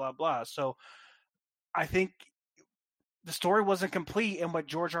and blah, blah, blah. So I think the story wasn't complete, and what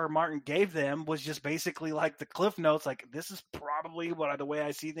George R. R. Martin gave them was just basically like the cliff notes, like this is probably the way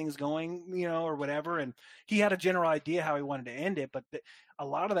I see things going, or whatever. And he had a general idea how he wanted to end it, but a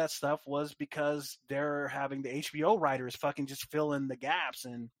lot of that stuff was because they're having the HBO writers fucking just fill in the gaps.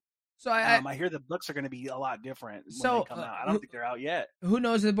 And so I hear the books are going to be a lot different when they come out. I don't think they're out yet. Who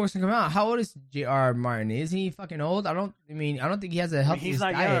knows if the books can come out? How old is J.R. Martin? Is he fucking old? I don't think he has a healthy diet. He's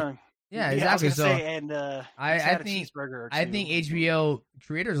not young. Yeah, exactly. So I think HBO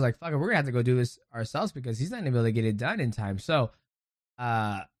creators are like, fuck it, we're gonna have to go do this ourselves because he's not gonna be able to get it done in time. So,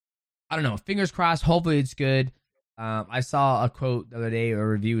 I don't know. Fingers crossed. Hopefully, it's good. I saw a quote the other day, a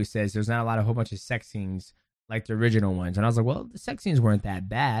review that says there's not a whole bunch of sex scenes like the original ones, and I was like, well, the sex scenes weren't that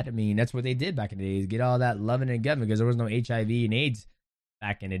bad. I mean, that's what they did back in the days, get all that loving and gutting because there was no HIV and AIDS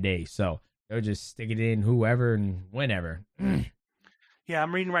back in the day. So they'll just stick it in whoever and whenever. Yeah,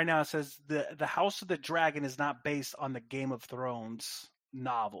 I'm reading right now. It says the House of the Dragon is not based on the Game of Thrones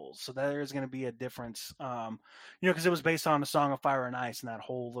novels, so there's going to be a difference. Because it was based on A Song of Fire and Ice and that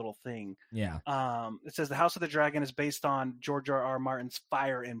whole little thing. Yeah. It says the House of the Dragon is based on George R. R. Martin's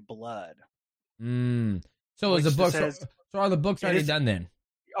Fire and Blood. So is the book? So are the books already done then?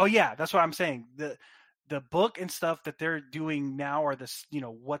 Oh yeah, that's what I'm saying. The book and stuff that they're doing now, or this,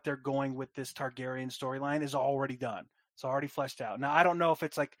 what they're going with this Targaryen storyline is already done. It's already fleshed out. Now, I don't know if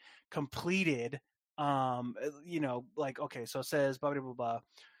it's like completed, okay, so it says blah, blah, blah,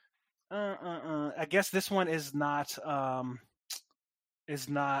 blah. I guess this one is not a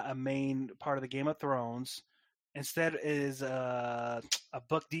main part of the Game of Thrones. Instead is a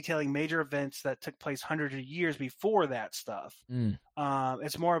book detailing major events that took place hundreds of years before that stuff.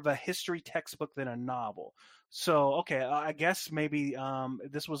 It's more of a history textbook than a novel. So, okay, I guess maybe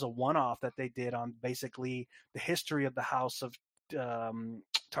this was a one-off that they did on basically the history of the House of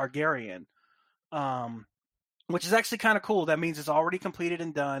Targaryen, which is actually kind of cool. That means it's already completed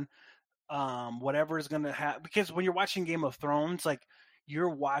and done. Whatever is going to happen, because when you're watching Game of Thrones, like you're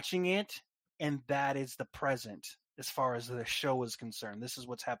watching it, and that is the present as far as the show is concerned. This is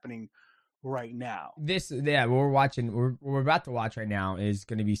what's happening right now. What we're about to watch right now is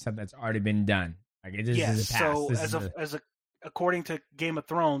going to be something that's already been done. Like it just is the past. So according to Game of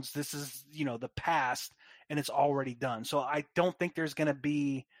Thrones, this is the past, and it's already done. So I don't think there's going to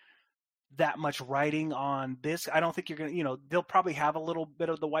be that much writing on this. I don't think you're going to, they'll probably have a little bit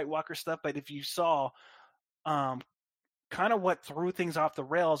of the White Walker stuff, but if you saw, kind of what threw things off the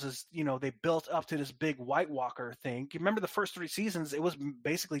rails is, they built up to this big White Walker thing. You remember the first 3 seasons? It was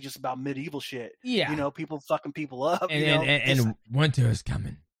basically just about medieval shit. Yeah, people fucking people up. And winter is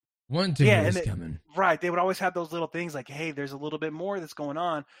coming. Coming. Right. They would always have those little things like, hey, there's a little bit more that's going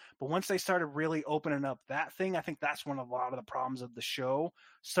on. But once they started really opening up that thing, I think that's when a lot of the problems of the show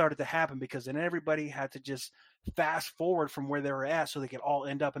started to happen, because then everybody had to just fast forward from where they were at so they could all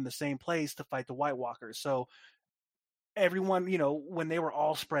end up in the same place to fight the White Walkers. So everyone, when they were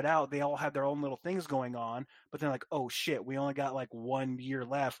all spread out, they all had their own little things going on, but they're like, oh shit, we only got like 1 year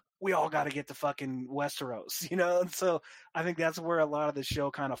left. We all got to get to fucking Westeros, And so I think that's where a lot of the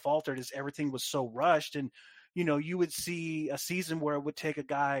show kind of faltered, is everything was so rushed. And, you would see a season where it would take a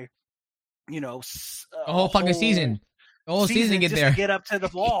guy, a whole fucking season. The whole season to get there, to get up to the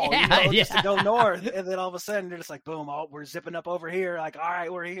wall, just to go north, and then all of a sudden they're just like, boom, we're zipping up over here. Like, all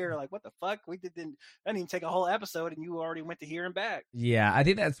right, we're here. Like, what the fuck? We didn't even take a whole episode, and you already went to here and back. Yeah, I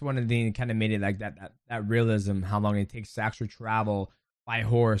think that's one of the things that kind of made it like that realism, how long it takes to actually travel by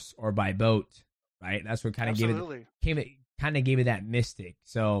horse or by boat, right? That's what kind of gave it that mystic.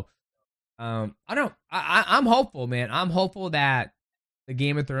 So, I don't know. I'm hopeful, man. I'm hopeful that the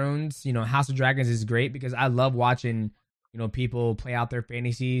Game of Thrones, House of Dragons is great, because I love watching people play out their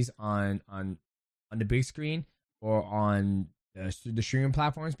fantasies on the big screen or on the streaming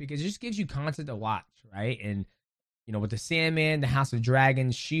platforms, because it just gives you content to watch, right? And with the Sandman, the House of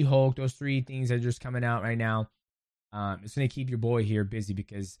Dragons, She-Hulk, those 3 things that are just coming out right now, it's gonna keep your boy here busy,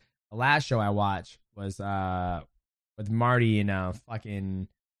 because the last show I watched was with Marty and fucking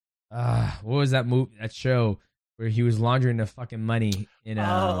what was that show where he was laundering the fucking money in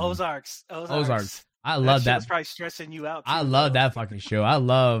Ozarks. I love that. Was probably stressing you out. Too, I love that fucking show. I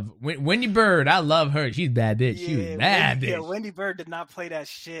love Wendy Bird. I love her. She's a bad bitch. She was bad bitch. Yeah, Wendy Bird did not play that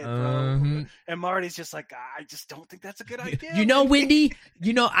shit, bro. And Marty's just like, I just don't think that's a good idea. Wendy,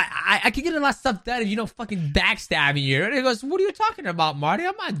 I can get a lot of stuff done if you don't fucking backstab you. And he goes, what are you talking about, Marty?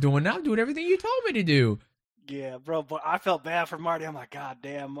 I'm not doing that. I'm doing everything you told me to do. Yeah, bro, but I felt bad for Marty. I'm like, God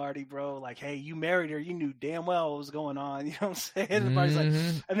damn, Marty, bro. Like, hey, you married her. You knew damn well what was going on. You know what I'm saying? And Marty's like,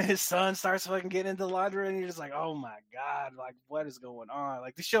 and then his son starts fucking getting into the laundry, and you're just like, oh my God, like, what is going on?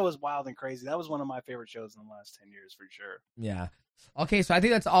 Like, the show is wild and crazy. That was one of my favorite shows in the last 10 years for sure. Yeah. Okay, so I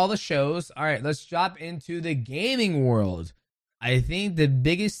think that's all the shows. All right, let's drop into the gaming world. I think the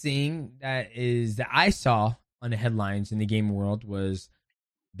biggest thing that I saw on the headlines in the gaming world was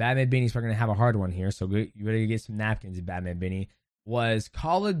Batman Benny's probably gonna have a hard one here, so you better get some napkins, Batman Benny. Was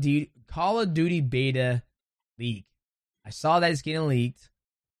Call of Duty beta leak? I saw that it's getting leaked.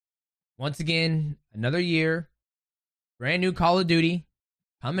 Once again, another year, brand new Call of Duty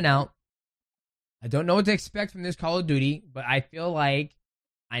coming out. I don't know what to expect from this Call of Duty, but I feel like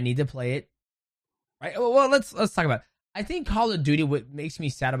I need to play it. Right? Well, let's talk about it. I think Call of Duty, what makes me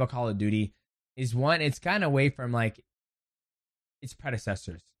sad about Call of Duty is, one, it's gotten away from like its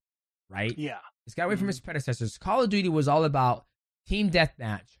predecessors, right? Yeah. It's got away from its predecessors. Call of Duty was all about team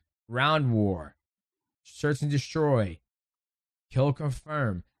deathmatch, round war, search and destroy, kill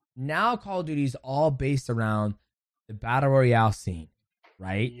confirm. Now Call of Duty is all based around the battle royale scene,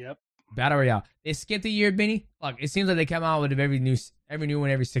 right? Yep. Battle royale. They skipped a year, Benny. Look, it seems like they come out with every new one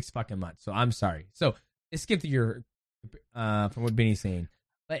every 6 fucking months. So I'm sorry. So they skipped a year, from what Benny's saying.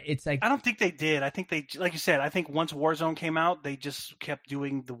 But it's like, I don't think they did. I think they, like you said, I think once Warzone came out, they just kept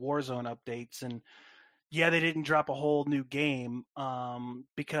doing the Warzone updates, and yeah, they didn't drop a whole new game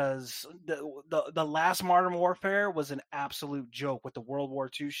because the last Modern Warfare was an absolute joke with the World War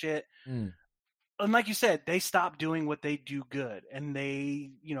II shit. And like you said, they stopped doing what they do good, and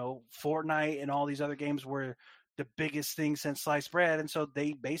they, Fortnite and all these other games were the biggest thing since sliced bread, and so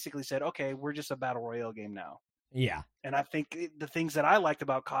they basically said, okay, we're just a battle royale game now. yeah. And I think the things that I liked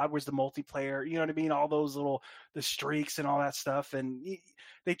about COD was the multiplayer, you know what I mean? All those the streaks and all that stuff. And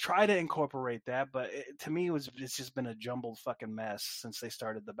they try to incorporate that, but to me, it's just been a jumbled fucking mess since they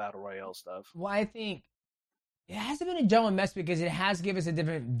started the Battle Royale stuff. Well, I think it hasn't been a jumbled mess because it has given us a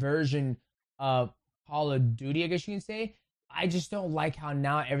different version of Call of Duty, I guess you can say. I just don't like how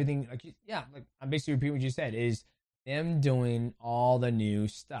now everything, like I'm basically repeating what you said, is them doing all the new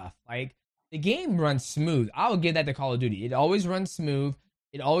stuff. Like, the game runs smooth. I will give that to Call of Duty. It always runs smooth.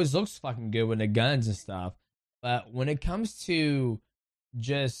 It always looks fucking good with the guns and stuff. But when it comes to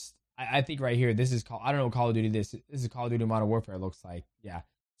just, I think right here, this is called, I don't know what Call of Duty this is Call of Duty Modern Warfare, it looks like. Yeah.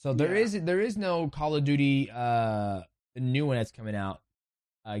 So there is no Call of Duty, the new one that's coming out,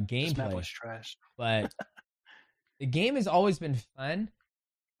 gameplay. This map was trash. But the game has always been fun.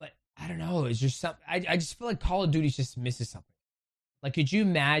 But I don't know. It's just something. I just feel like Call of Duty just misses something. Like, could you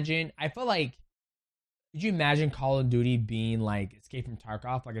imagine Call of Duty being like Escape from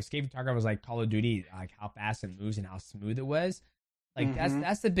Tarkov? Like, Escape from Tarkov was like Call of Duty, like how fast it moves and how smooth it was. Like,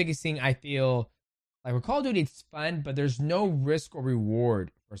 that's the biggest thing I feel. Like, with Call of Duty, it's fun, but there's no risk or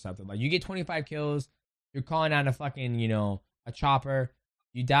reward for something. Like, you get 25 kills, you're calling down a fucking, a chopper,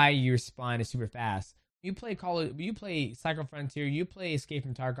 you die, you respawn, it's super fast. You play Cycle Frontier, you play Escape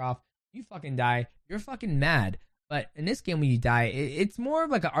from Tarkov, you fucking die, you're fucking mad. But in this game, when you die, it's more of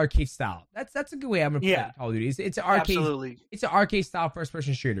like an arcade style. That's a good way I'm gonna play Call of Duty. It's an arcade. Absolutely. It's an arcade style first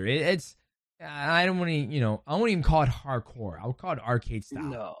person shooter. It's I don't want to I won't even call it hardcore. I would call it arcade style.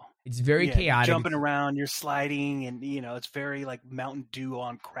 No. It's very chaotic. You're jumping around, you're sliding, and it's very like Mountain Dew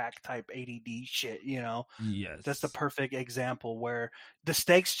on crack type ADD shit. Yes, that's the perfect example where the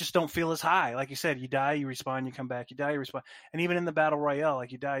stakes just don't feel as high. Like you said, you die, you respawn, you come back, you die, you respawn, and even in the battle royale,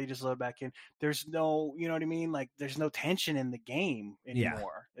 like you die, you just load back in. There's no, you know what I mean? Like there's no tension in the game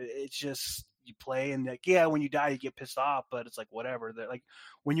anymore. Yeah. It's just you play and like when you die, you get pissed off, but it's like whatever. They're like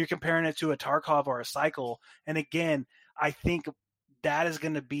when you're comparing it to a Tarkov or a Cycle, and again, I think that is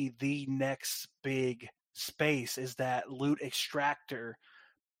going to be the next big space, is that loot extractor,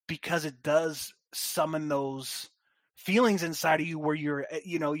 because it does summon those feelings inside of you where you're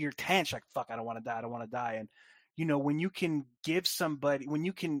tense, like, fuck, I don't want to die. And, when you can give somebody, when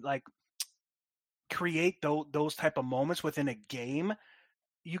you can like create those type of moments within a game,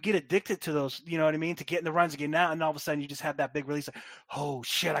 you get addicted to those, you know what I mean? To get in the runs, getting out, and all of a sudden you just have that big release, like, oh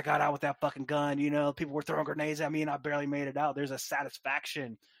shit, I got out with that fucking gun. People were throwing grenades at me and I barely made it out. There's a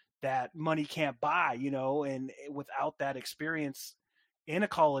satisfaction that money can't buy, and without that experience in a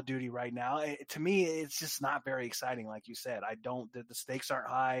Call of Duty right now, to me, it's just not very exciting. Like you said, the stakes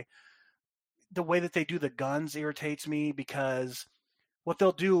aren't high. The way that they do the guns irritates me, because what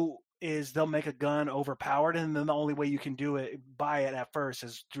they'll do is they'll make a gun overpowered, and then the only way you can buy it at first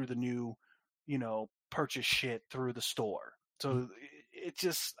is through the new, purchase shit through the store. So it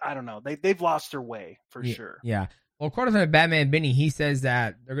just, I don't know. They've lost their way for sure. Yeah. Well, according to Batman Benny, he says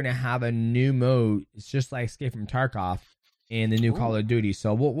that they're gonna have a new mode. It's just like Escape from Tarkov in the new Call of Duty.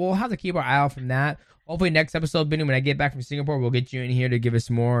 So we'll have to keep our eye out from that. Hopefully next episode, Benny, when I get back from Singapore, we'll get you in here to give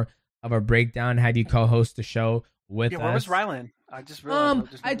us more of a breakdown, have you co-host the show with us. Where was Rylan? I just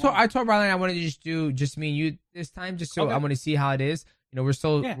realized. I told Rylan I wanted to just do just me and you this time, just so I want to see how it is. You know,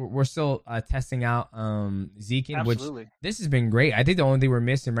 we're still testing out Zekin, which this has been great. I think the only thing we're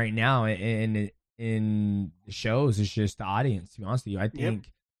missing right now in the shows is just the audience. To be honest with you, I think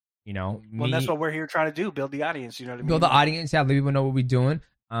you know. That's what we're here trying to do: build the audience. You know what I mean? Build the audience. Yeah, let people know what we're doing.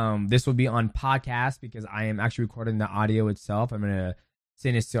 This will be on podcast because I am actually recording the audio itself. I'm gonna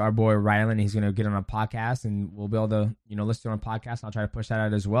send this to our boy Rylan. He's gonna get on a podcast, and we'll be able to listen to it on podcast. I'll try to push that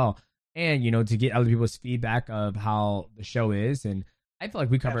out as well, and to get other people's feedback of how the show is. And I feel like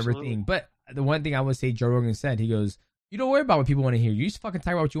we cover everything. But the one thing I would say, Joe Rogan said, he goes, "You don't worry about what people want to hear. You just fucking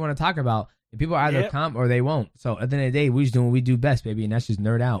talk about what you want to talk about, and people either come or they won't." So at the end of the day, we just doing what we do best, baby, and that's just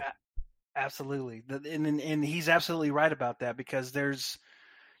nerd out. Absolutely, and he's absolutely right about that because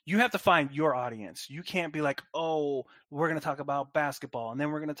you have to find your audience. You can't be like, oh, we're going to talk about basketball, and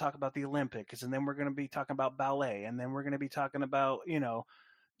then we're going to talk about the Olympics, and then we're going to be talking about ballet, and then we're going to be talking about,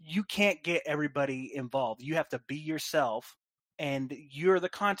 you can't get everybody involved. You have to be yourself, and you're the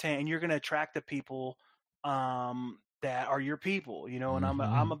content, and you're going to attract the people that are your people, and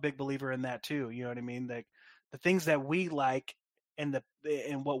I'm a big believer in that too. You know what I mean? Like the things that we like and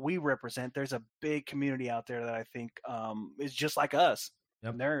what we represent, there's a big community out there that I think is just like us.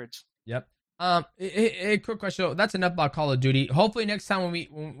 Yep. Nerds. Yep. A quick question. That's enough about Call of Duty. Hopefully next time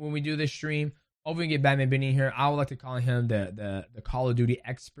when we do this stream, hopefully we can get Batman Benny here. I would like to call him the Call of Duty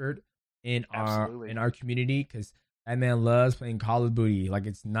expert in our community because that man loves playing Call of Duty. Like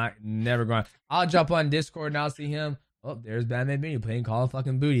it's never going. I'll jump on Discord and I'll see him. Oh, there's Batman Benny playing Call of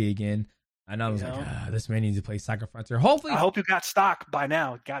fucking Booty again. And I was like, this man needs to play Psycho Frontier. Hopefully, I hope you got stock by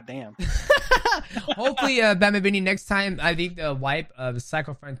now. Goddamn. Hopefully, Batman Benny next time. I think the wipe of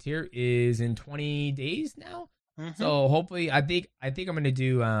Psycho Frontier is in 20 days now. Mm-hmm. So hopefully, I think I'm gonna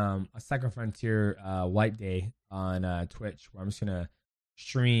do a Psycho Frontier wipe day on Twitch where I'm just gonna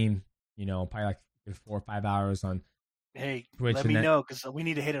stream. Probably like 4 or 5 hours on. Hey, Twitch let me know because we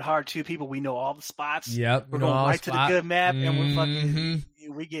need to hit it hard too. People, we know all the spots. Yep, we're going right to the good map, and we're fucking.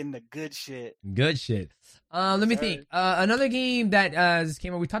 We're getting the good shit. Good shit. Let me think. Another game that just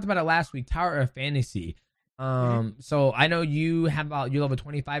came out. We talked about it last week. Tower of Fantasy. So I know you level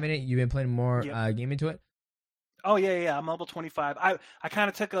 25 in it. You've been playing more game into it. Oh yeah. I'm level 25. I kind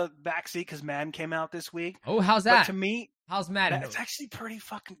of took a backseat because Madden came out this week. Oh, how's that? But to me, how's Madden? It's actually pretty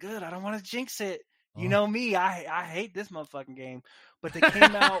fucking good. I don't want to jinx it. You know me, I hate this motherfucking game. But they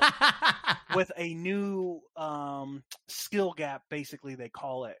came out with a new skill gap, basically, they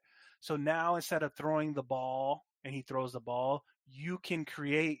call it. So now instead of throwing the ball and he throws the ball, you can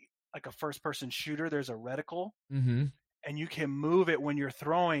create like a first-person shooter. There's a reticle, and you can move it when you're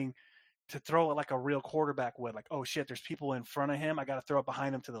throwing to throw it like a real quarterback would. Like, oh shit, there's people in front of him. I got to throw it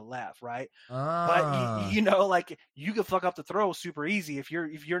behind him to the left, right? But like you can fuck up the throw super easy if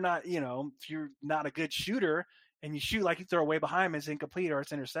you're not, if you're not a good shooter and you shoot like you throw way behind him, it's incomplete or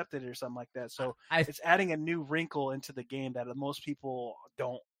it's intercepted or something like that. So it's adding a new wrinkle into the game that most people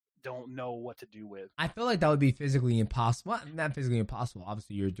don't know what to do with. I feel like that would be physically impossible. Well, not physically impossible.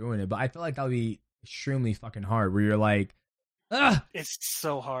 Obviously, you're doing it, but I feel like that would be extremely fucking hard. Where you're like. Ugh. It's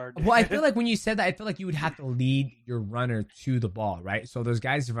so hard. Well, I feel like when you said that, I feel like you would have to lead your runner to the ball, right? So there's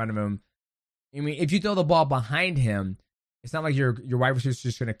guys in front of him. I mean, if you throw the ball behind him, it's not like your wide receiver's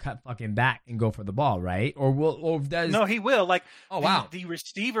just gonna cut fucking back and go for the ball, right? Or does no, he will. Like, wow, the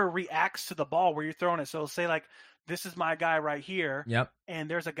receiver reacts to the ball where you're throwing it. So say like this is my guy right here. Yep. And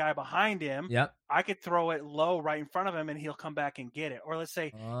there's a guy behind him. Yep. I could throw it low right in front of him and he'll come back and get it. Or let's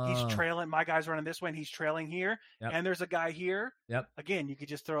say he's trailing. My guy's running this way and he's trailing here. Yep. And there's a guy here. Yep. Again, you could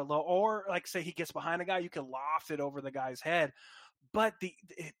just throw it low. Or like say he gets behind a guy, you can loft it over the guy's head. But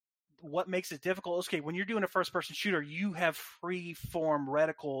what makes it difficult is, okay, when you're doing a first-person shooter, you have free-form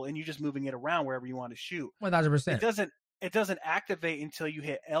reticle and you're just moving it around wherever you want to shoot. 1,000%. It doesn't activate until you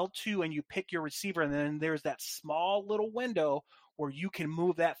hit L2 and you pick your receiver, and then there's that small little window where you can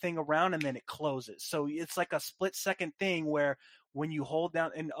move that thing around and then it closes. So it's like a split-second thing where when you hold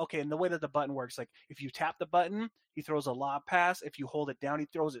down and the way that the button works, like if you tap the button, he throws a lob pass. If you hold it down, he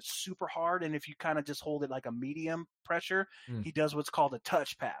throws it super hard. And if you kind of just hold it like a medium pressure, he does what's called a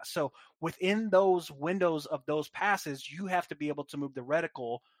touch pass. So within those windows of those passes, you have to be able to move the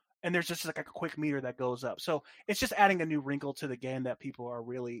reticle. And there's just like a quick meter that goes up. So it's just adding a new wrinkle to the game that people are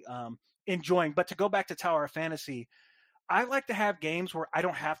really enjoying. But to go back to Tower of Fantasy, I like to have games where I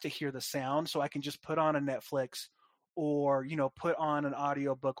don't have to hear the sound, so I can just put on a Netflix or, you know, put on an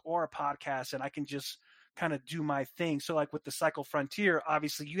audiobook or a podcast, and I can just kind of do my thing. So like with the Cycle Frontier,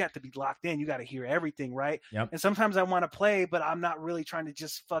 obviously you have to be locked in. You got to hear everything, right? Yep. And sometimes I want to play, but I'm not really trying to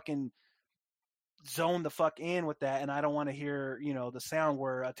just fucking zone the fuck in with that, and I don't want to hear, you know, the sound.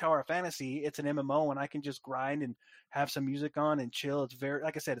 Where a Tower of Fantasy, it's an MMO, and I can just grind and have some music on and chill. It's very,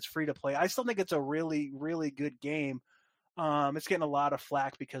 like I said, it's free to play. I still think it's a really, really good game. It's getting a lot of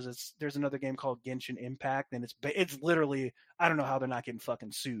flack because there's another game called Genshin Impact, and it's literally, I don't know how they're not getting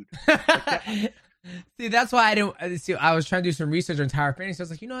fucking sued. See, that's why I didn't see. I was trying to do some research on Tower of Fantasy. I was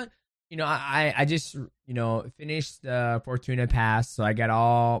like, you know what? You know, I just, you know, finished the Fortuna Pass, so I got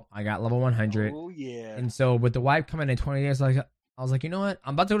level 100. Oh yeah. And so with the wipe coming in 20 days, I was like, you know what?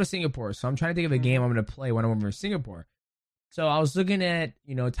 I'm about to go to Singapore, so I'm trying to think of a game I'm going to play when I'm over in Singapore. So I was looking at,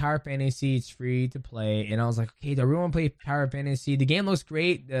 you know, Tower of Fantasy. It's free to play, and I was like, okay, do I really want to play Tower of Fantasy? The game looks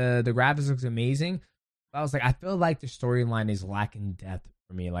great. The graphics looks amazing. But I was like, I feel like the storyline is lacking depth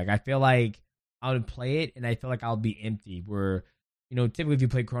for me. Like, I feel like I would play it, and I feel like I'll be empty. Where, you know, typically if you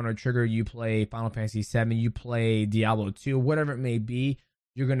play Chrono Trigger, you play Final Fantasy VII, you play Diablo 2, whatever it may be,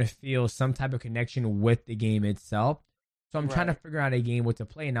 you're going to feel some type of connection with the game itself. So I'm trying to figure out a game what to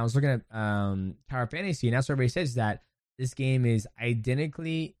play. And I was looking at Tower of Fantasy, and that's what everybody says, that this game is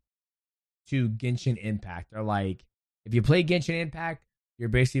identically to Genshin Impact. They're like, if you play Genshin Impact, you're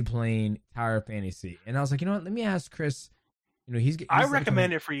basically playing Tower of Fantasy. And I was like, you know what? Let me ask Chris. You know, I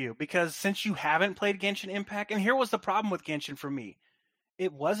recommend it for you, because since you haven't played Genshin Impact, and here was the problem with Genshin for me,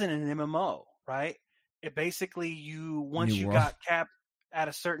 it wasn't an MMO, right? It basically, once you got capped at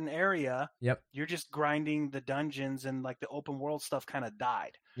a certain area, you're just grinding the dungeons, and like the open world stuff kind of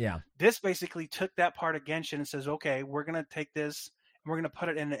died. Yeah. This basically took that part of Genshin and says, okay, we're going to take this and we're going to put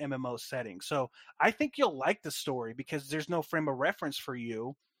it in an MMO setting. So I think you'll like the story because there's no frame of reference for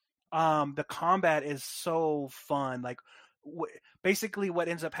you. The combat is so fun. Like, basically what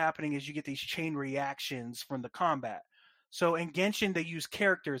ends up happening is you get these chain reactions from the combat. So in Genshin, they use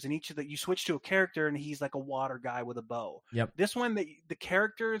characters, and you switch to a character, and he's like a water guy with a bow. This one, the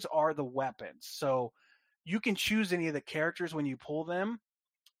characters are the weapons. So you can choose any of the characters when you pull them,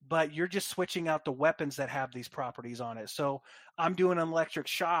 but you're just switching out the weapons that have these properties on it. So I'm doing an electric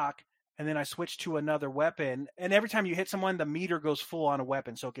shock, and then I switch to another weapon, and every time you hit someone, the meter goes full on a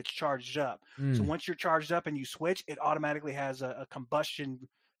weapon, so it gets charged up. So once you're charged up and you switch, it automatically has a combustion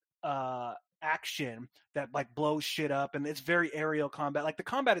action that like blows shit up, and it's very aerial combat. Like, the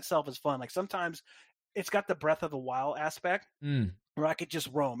combat itself is fun. Like, sometimes it's got the Breath of the Wild aspect where I could just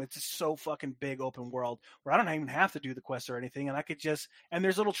roam. It's just so fucking big open world where I don't even have to do the quests or anything, and I could just, and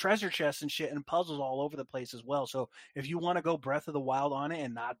there's little treasure chests and shit and puzzles all over the place as well. So if you want to go Breath of the Wild on it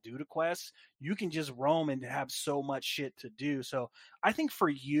and not do the quests, you can just roam and have so much shit to do. So I think for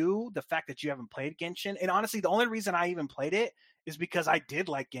you, the fact that you haven't played Genshin, and honestly, the only reason I even played it is because I did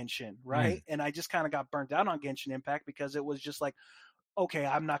like Genshin, right? And I just kind of got burnt out on Genshin Impact because it was just like, okay,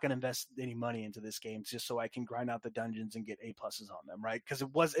 I'm not going to invest any money into this game just so I can grind out the dungeons and get A+ on them, right? Because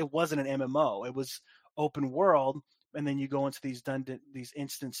it wasn't an MMO. It was open world, and then you go into these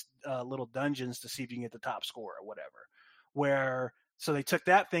instance little dungeons to see if you can get the top score or whatever. So they took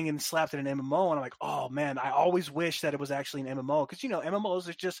that thing and slapped it in MMO, and I'm like, oh man, I always wish that it was actually an MMO, because, you know, MMOs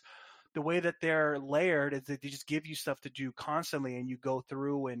are just, the way that they're layered is that they just give you stuff to do constantly, and you go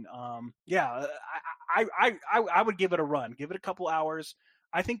through and I would give it a run, give it a couple hours.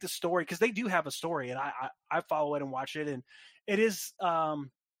 I think the story, because they do have a story, and I follow it and watch it, and it is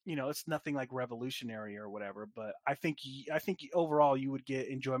you know, it's nothing like revolutionary or whatever, but I think overall you would get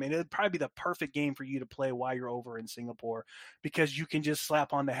enjoyment. It'd probably be the perfect game for you to play while you're over in Singapore, because you can just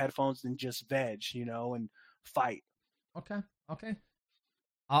slap on the headphones and just veg, you know, and fight. Okay.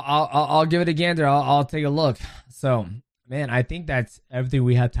 I'll give it a gander. I'll take a look. So, man, I think that's everything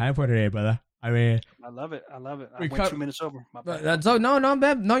we have time for today, brother. I mean, I love it. I went 2 minutes over. So no,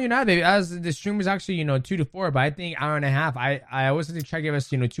 babe. No, you're not, baby. As the stream was actually, you know, 2 to 4, but I think hour and a half. I always have to try to give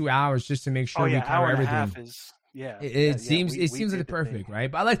us, you know, 2 hours just to make sure we cover everything. Hour and a half is, It seems like perfect, right?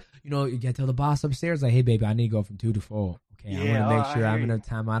 But I like, you know, you get to the boss upstairs, like, hey, baby, I need to go from 2 to 4. Okay, I want to make sure I'm enough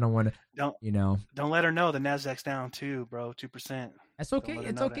time. I don't want to, you know. Don't let her know the Nasdaq's down too, bro. 2%. That's okay.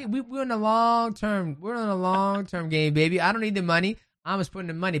 It's okay. We're in a long term. We're in a long term game, baby. I don't need the money. I'm just putting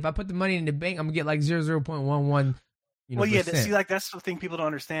the money. If I put the money in the bank, I'm gonna get like 0.11. Well, yeah. See, like, that's the thing people don't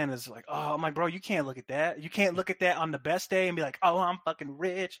understand is like, oh, I'm like, bro, you can't look at that. You can't look at that on the best day and be like, oh, I'm fucking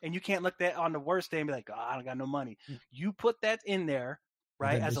rich, and you can't look at that on the worst day and be like, oh, I don't got no money. You put that in there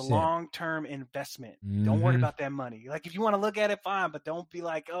right? 100%. As a long-term investment. Don't worry about that money. Like, if you want to look at it, fine, but don't be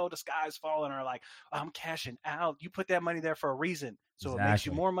like, oh, the sky's falling, or like, oh, I'm cashing out. You put that money there for a reason. So it makes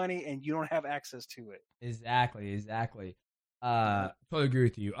you more money and you don't have access to it. Exactly. Totally agree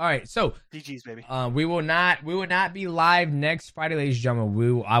with you. All right, so GG's, baby. We will not be live next Friday, ladies and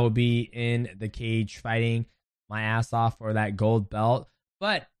gentlemen. I will be in the cage fighting my ass off for that gold belt.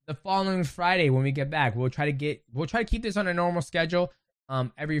 But the following Friday, when we get back, we'll try to keep this on a normal schedule.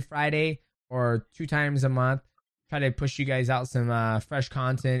 Every Friday or 2 times a month. Try to push you guys out some fresh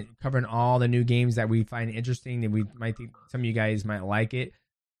content, covering all the new games that we find interesting, that we might think some of you guys might like it.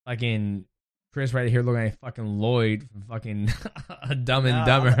 Fucking Chris right here looking like fucking Lloyd from fucking Dumb and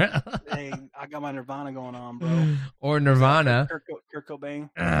Dumber. Hey, I got my Nirvana going on, bro. Or Nirvana. Kurt Cobain.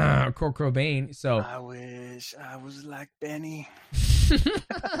 Kurt Cobain. So I wish I was like Benny.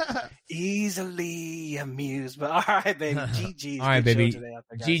 Easily amused. But all right, baby. GG's. All right, baby.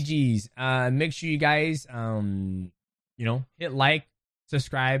 GG's. Make sure you guys hit like,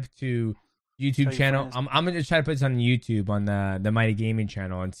 subscribe to YouTube channel. I'm gonna try to put this on YouTube on the Mighty Gaming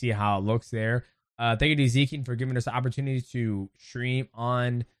channel and see how it looks there. Thank you to Zekin for giving us the opportunity to stream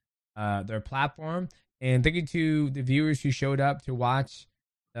on their platform, and thank you to the viewers who showed up to watch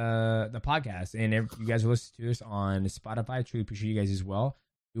the podcast. And if you guys will listen to this on Spotify, I truly appreciate you guys as well.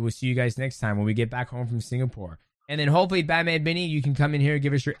 We will see you guys next time when we get back home from Singapore, and then hopefully, Batman Benny, you can come in here and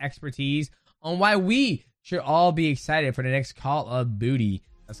give us your expertise on why we should all be excited for the next Call of Booty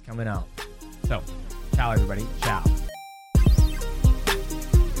that's coming out. So, ciao everybody. Ciao.